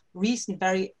recent,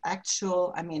 very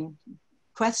actual, I mean,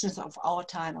 questions of our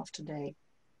time, of today.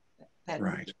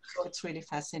 Right. So it's really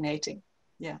fascinating.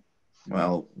 Yeah.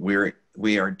 Well,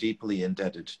 we are deeply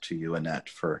indebted to you, Annette,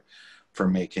 for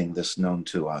making this known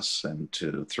to us and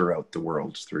to throughout the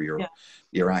world through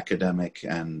your academic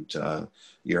and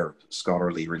your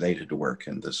scholarly related work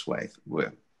in this way.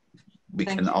 We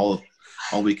can all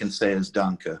we can say is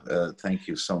danke. Thank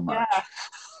you so much.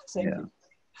 Thank you.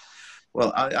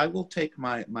 Well, I will take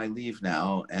my leave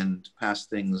now and pass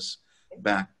things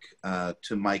back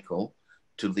to Michael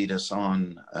to lead us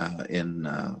on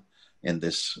in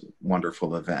this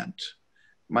wonderful event.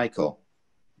 Michael.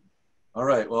 All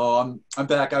right. Well, I'm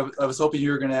back. I was hoping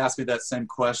you were going to ask me that same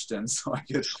question, so I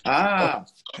could.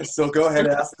 So go ahead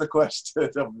and ask the question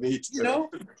of me too. You know,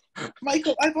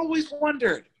 Michael, I've always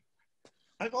wondered.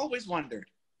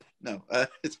 No,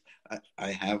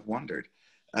 I have wondered.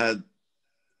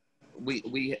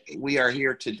 We are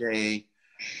here today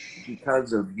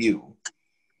because of you,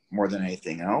 more than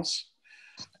anything else.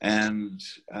 And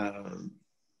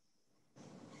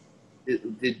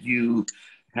did you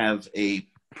have a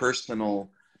personal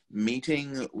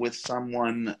meeting with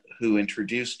someone who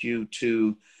introduced you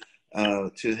to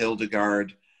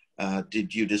Hildegard?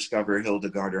 Did you discover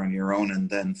Hildegard on your own and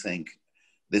then think,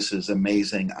 this is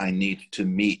amazing. I need to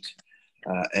meet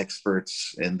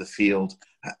experts in the field.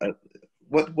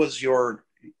 What was your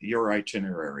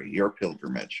itinerary, your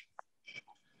pilgrimage?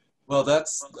 Well,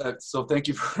 so thank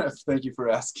you for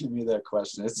asking me that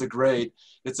question. It's a great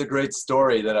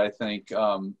story that I think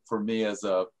for me as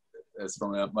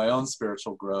from my own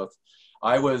spiritual growth.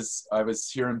 I was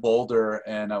here in Boulder,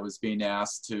 and I was being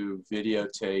asked to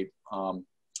videotape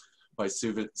by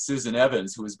Susan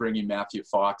Evans, who was bringing Matthew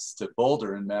Fox to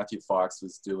Boulder, and Matthew Fox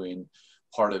was doing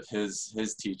part of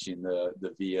his teaching,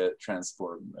 the Via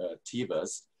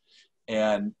Transformativas,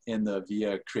 and in the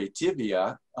Via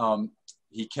Creativia,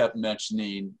 he kept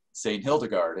mentioning Saint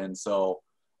Hildegard, and so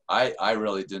I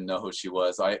really didn't know who she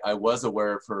was. I was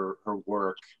aware of her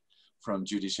work from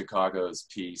Judy Chicago's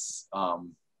piece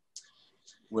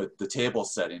with the table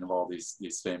setting of all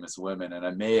these famous women, and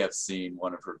I may have seen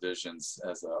one of her visions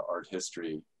as an art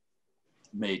history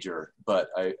major, but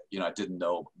I didn't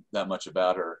know that much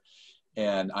about her.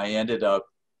 And I ended up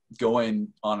going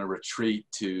on a retreat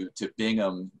to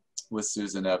Bingen with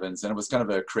Susan Evans, and it was kind of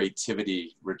a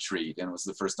creativity retreat, and it was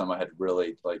the first time I had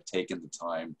really taken the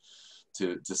time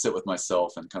to sit with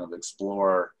myself and kind of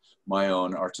explore my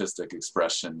own artistic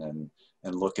expression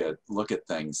and look at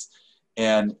things.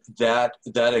 And that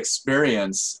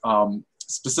experience,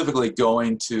 specifically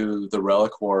going to the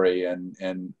reliquary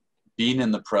and being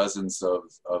in the presence of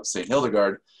Saint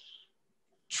Hildegard,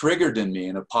 triggered in me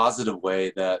in a positive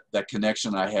way that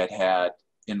connection I had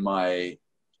in my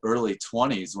early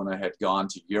 20s when I had gone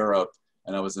to Europe,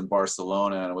 and I was in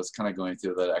Barcelona, and I was kind of going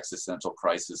through that existential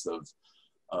crisis of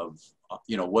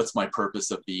what's my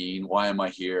purpose of being? Why am I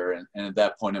here? And at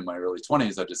that point in my early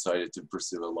 20s, I decided to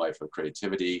pursue a life of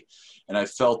creativity. And I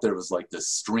felt there was like this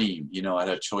stream, I had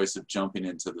a choice of jumping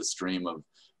into the stream of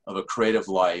a creative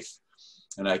life.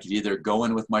 And I could either go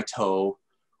in with my toe,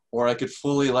 or I could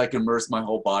fully immerse my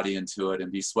whole body into it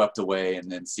and be swept away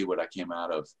and then see what I came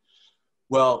out of.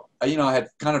 Well, I had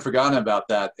kind of forgotten about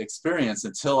that experience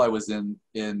until I was in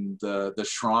the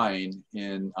shrine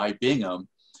in Bingen,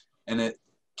 and it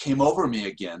came over me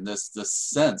again, this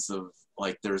sense of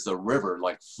there's a river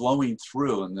flowing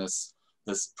through, and this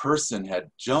person had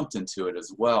jumped into it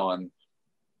as well. And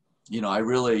I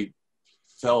really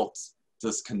felt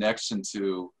this connection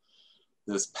to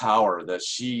this power that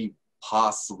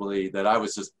that I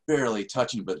was just barely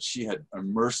touching, but she had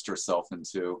immersed herself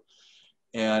into.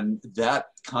 And that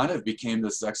kind of became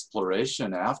this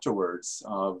exploration afterwards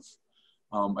of,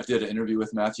 I did an interview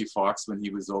with Matthew Fox when he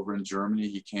was over in Germany.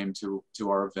 He came to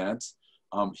our event.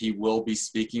 He will be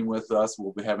speaking with us.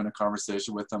 We'll be having a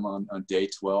conversation with him on day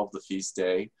 12, the feast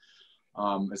day.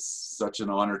 It's such an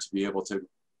honor to be able to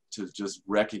just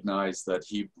recognize that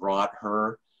he brought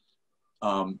her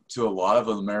to a lot of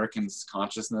Americans'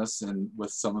 consciousness, and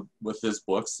with his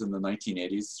books in the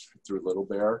 1980s through Little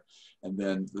Bear. And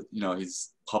then,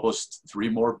 he's published 3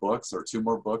 more books or 2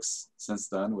 more books since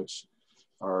then, which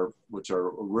are a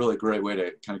really great way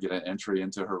to kind of get an entry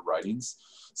into her writings.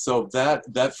 So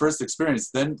that first experience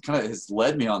then kind of has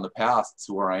led me on the path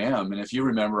to where I am. And if you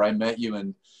remember, I met you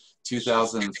in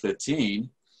 2015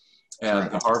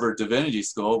 at the Harvard Divinity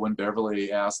School when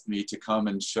Beverly asked me to come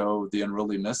and show The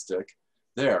Unruly Mystic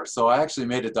there. So I actually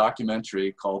made a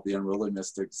documentary called The Unruly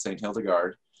Mystic, Saint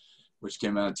Hildegard, which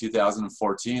came out in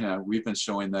 2014. And we've been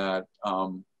showing that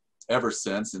ever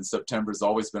since. And September has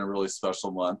always been a really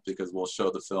special month because we'll show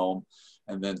the film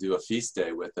and then do a feast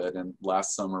day with it. And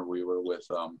last summer we were with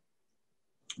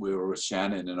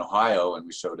Shanon in Ohio, and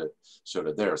we showed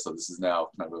it there. So this is now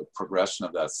kind of a progression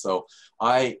of that. So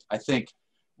I think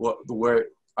where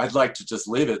I'd like to just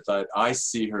leave it, that I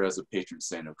see her as a patron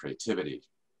saint of creativity,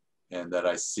 and that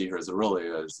I see her as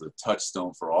a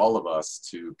touchstone for all of us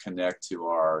to connect to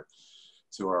our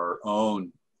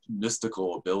own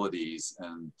mystical abilities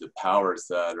and the powers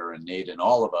that are innate in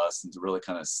all of us, and to really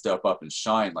kind of step up and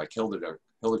shine like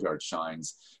Hildegard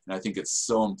shines. And I think it's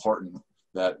so important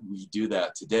that we do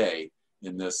that today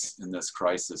in this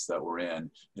crisis that we're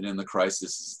in, and in the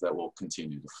crises that will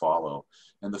continue to follow.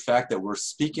 And the fact that we're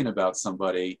speaking about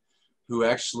somebody who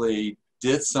actually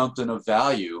did something of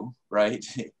value, right,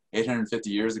 850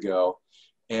 years ago,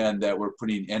 and that we're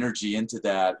putting energy into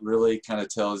that really kind of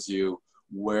tells you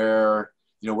where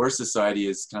society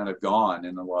is kind of gone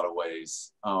in a lot of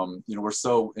ways. We're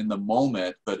so in the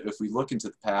moment, but if we look into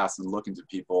the past and look into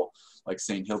people like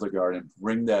Saint Hildegard and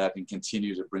bring that and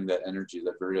continue to bring that energy,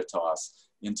 that veritas,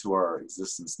 into our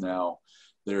existence now,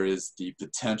 there is the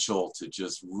potential to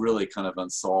just really kind of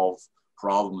unsolve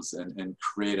problems and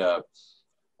create a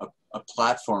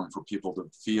platform for people to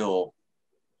feel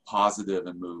positive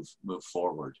and move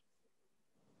forward.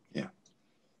 Yeah,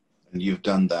 And you've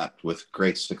done that with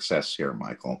great success here,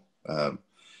 Michael.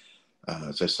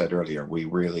 As I said earlier, we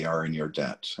really are in your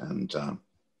debt. And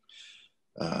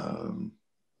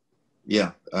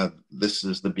this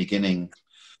is the beginning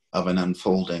of an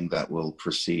unfolding that will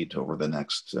proceed over the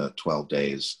next 12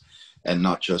 days. And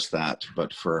not just that,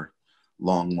 but for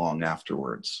long, long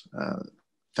afterwards,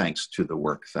 thanks to the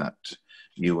work that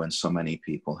you and so many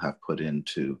people have put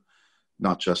into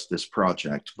not just this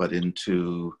project, but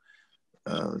into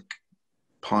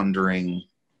pondering,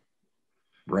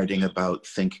 writing about,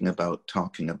 thinking about,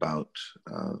 talking about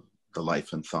the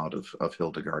life and thought of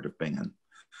Hildegard of Bingen.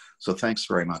 So thanks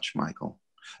very much, Michael.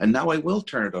 And now I will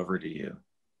turn it over to you.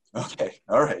 Okay,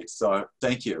 all right. So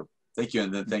thank you. Thank you.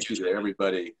 And then thank you to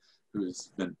everybody who's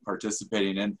been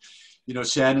participating. And, you know,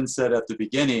 Shanon said at the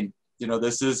beginning, you know,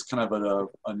 this is kind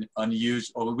of an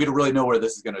unusual, we don't really know where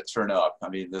this is going to turn up. I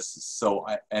mean, this is so,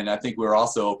 and I think we're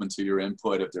also open to your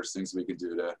input if there's things we can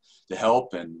do to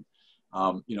help. And,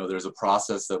 you know, there's a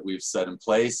process that we've set in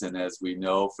place. And as we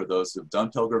know, for those who've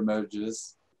done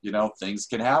pilgrimages, you know, things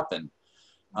can happen.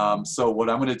 So what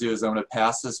I'm going to do is I'm going to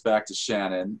pass this back to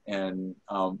Shanon, and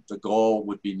the goal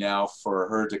would be now for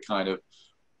her to kind of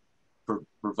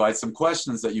provide some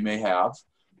questions that you may have.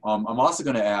 I'm also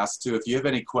going to ask too, if you have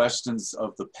any questions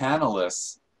of the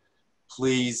panelists,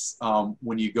 please,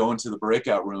 when you go into the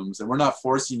breakout rooms, and we're not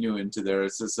forcing you into there,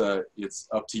 it's just it's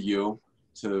up to you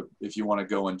if you want to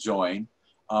go and join.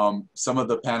 Some of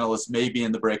the panelists may be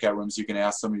in the breakout rooms. You can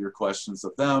ask some of your questions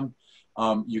of them.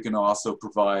 You can also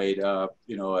provide,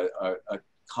 you know, a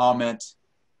comment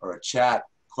or a chat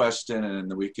question, and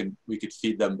then we could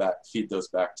feed those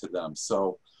back to them.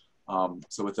 So,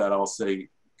 so with that, I'll say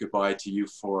goodbye to you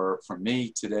from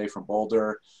me today from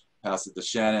Boulder. Pass it to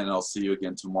Shanon, and I'll see you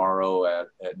again tomorrow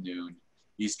at noon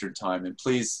Eastern time. And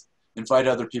please invite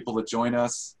other people to join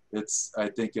us. I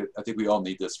think we all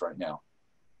need this right now.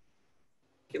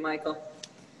 Thank you, Michael.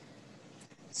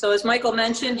 So as Michael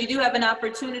mentioned, you do have an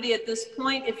opportunity at this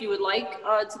point if you would like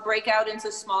to break out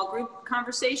into small group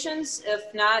conversations.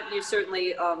 If not, you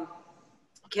certainly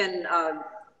can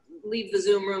leave the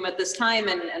Zoom room at this time,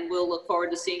 and we'll look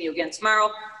forward to seeing you again tomorrow.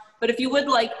 But if you would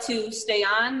like to stay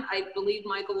on, I believe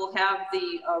Michael will have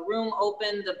the room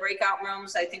open, the breakout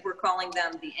rooms. I think we're calling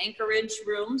them the anchorage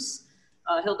rooms.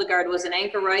 Hildegard was an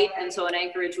anchorite, and so an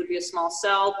anchorage would be a small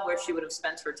cell where she would have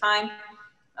spent her time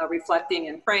reflecting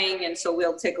and praying. And so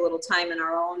we'll take a little time in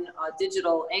our own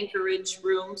digital anchorage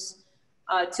rooms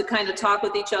to kind of talk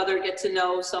with each other, get to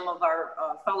know some of our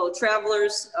fellow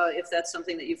travelers, if that's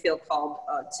something that you feel called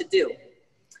to do.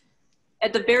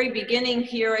 At the very beginning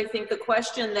here, I think the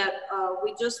question that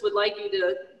we just would like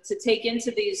you to take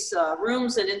into these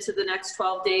rooms and into the next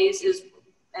 12 days is,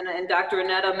 and Dr.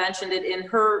 Annette mentioned it in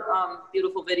her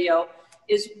beautiful video,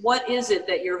 is what is it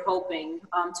that you're hoping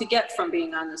to get from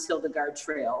being on this Hildegard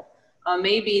trail?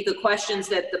 Maybe the questions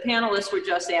that the panelists were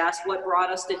just asked, what brought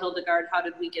us to Hildegard, how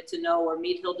did we get to know or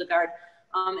meet Hildegard,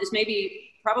 is maybe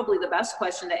probably the best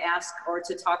question to ask or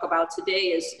to talk about today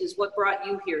is what brought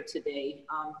you here today?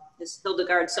 Is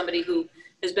Hildegard somebody who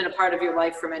has been a part of your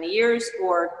life for many years,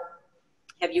 or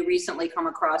have you recently come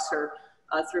across her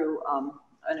through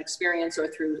an experience or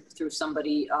through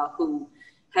somebody who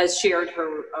has shared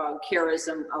her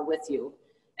charism with you?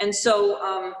 And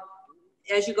so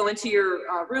as you go into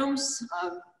your rooms,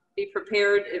 be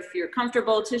prepared, if you're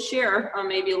comfortable, to share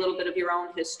maybe a little bit of your own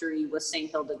history with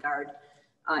Saint Hildegard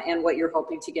and what you're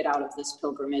hoping to get out of this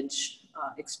pilgrimage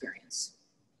experience.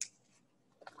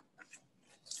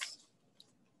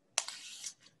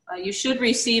 You should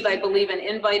receive, I believe, an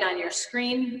invite on your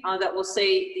screen that will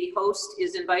say the host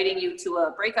is inviting you to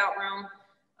a breakout room.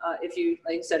 If you,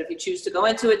 like I said, if you choose to go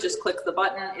into it, just click the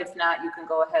button. If not, you can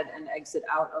go ahead and exit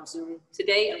out of Zoom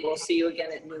today, and we'll see you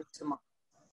again at noon tomorrow.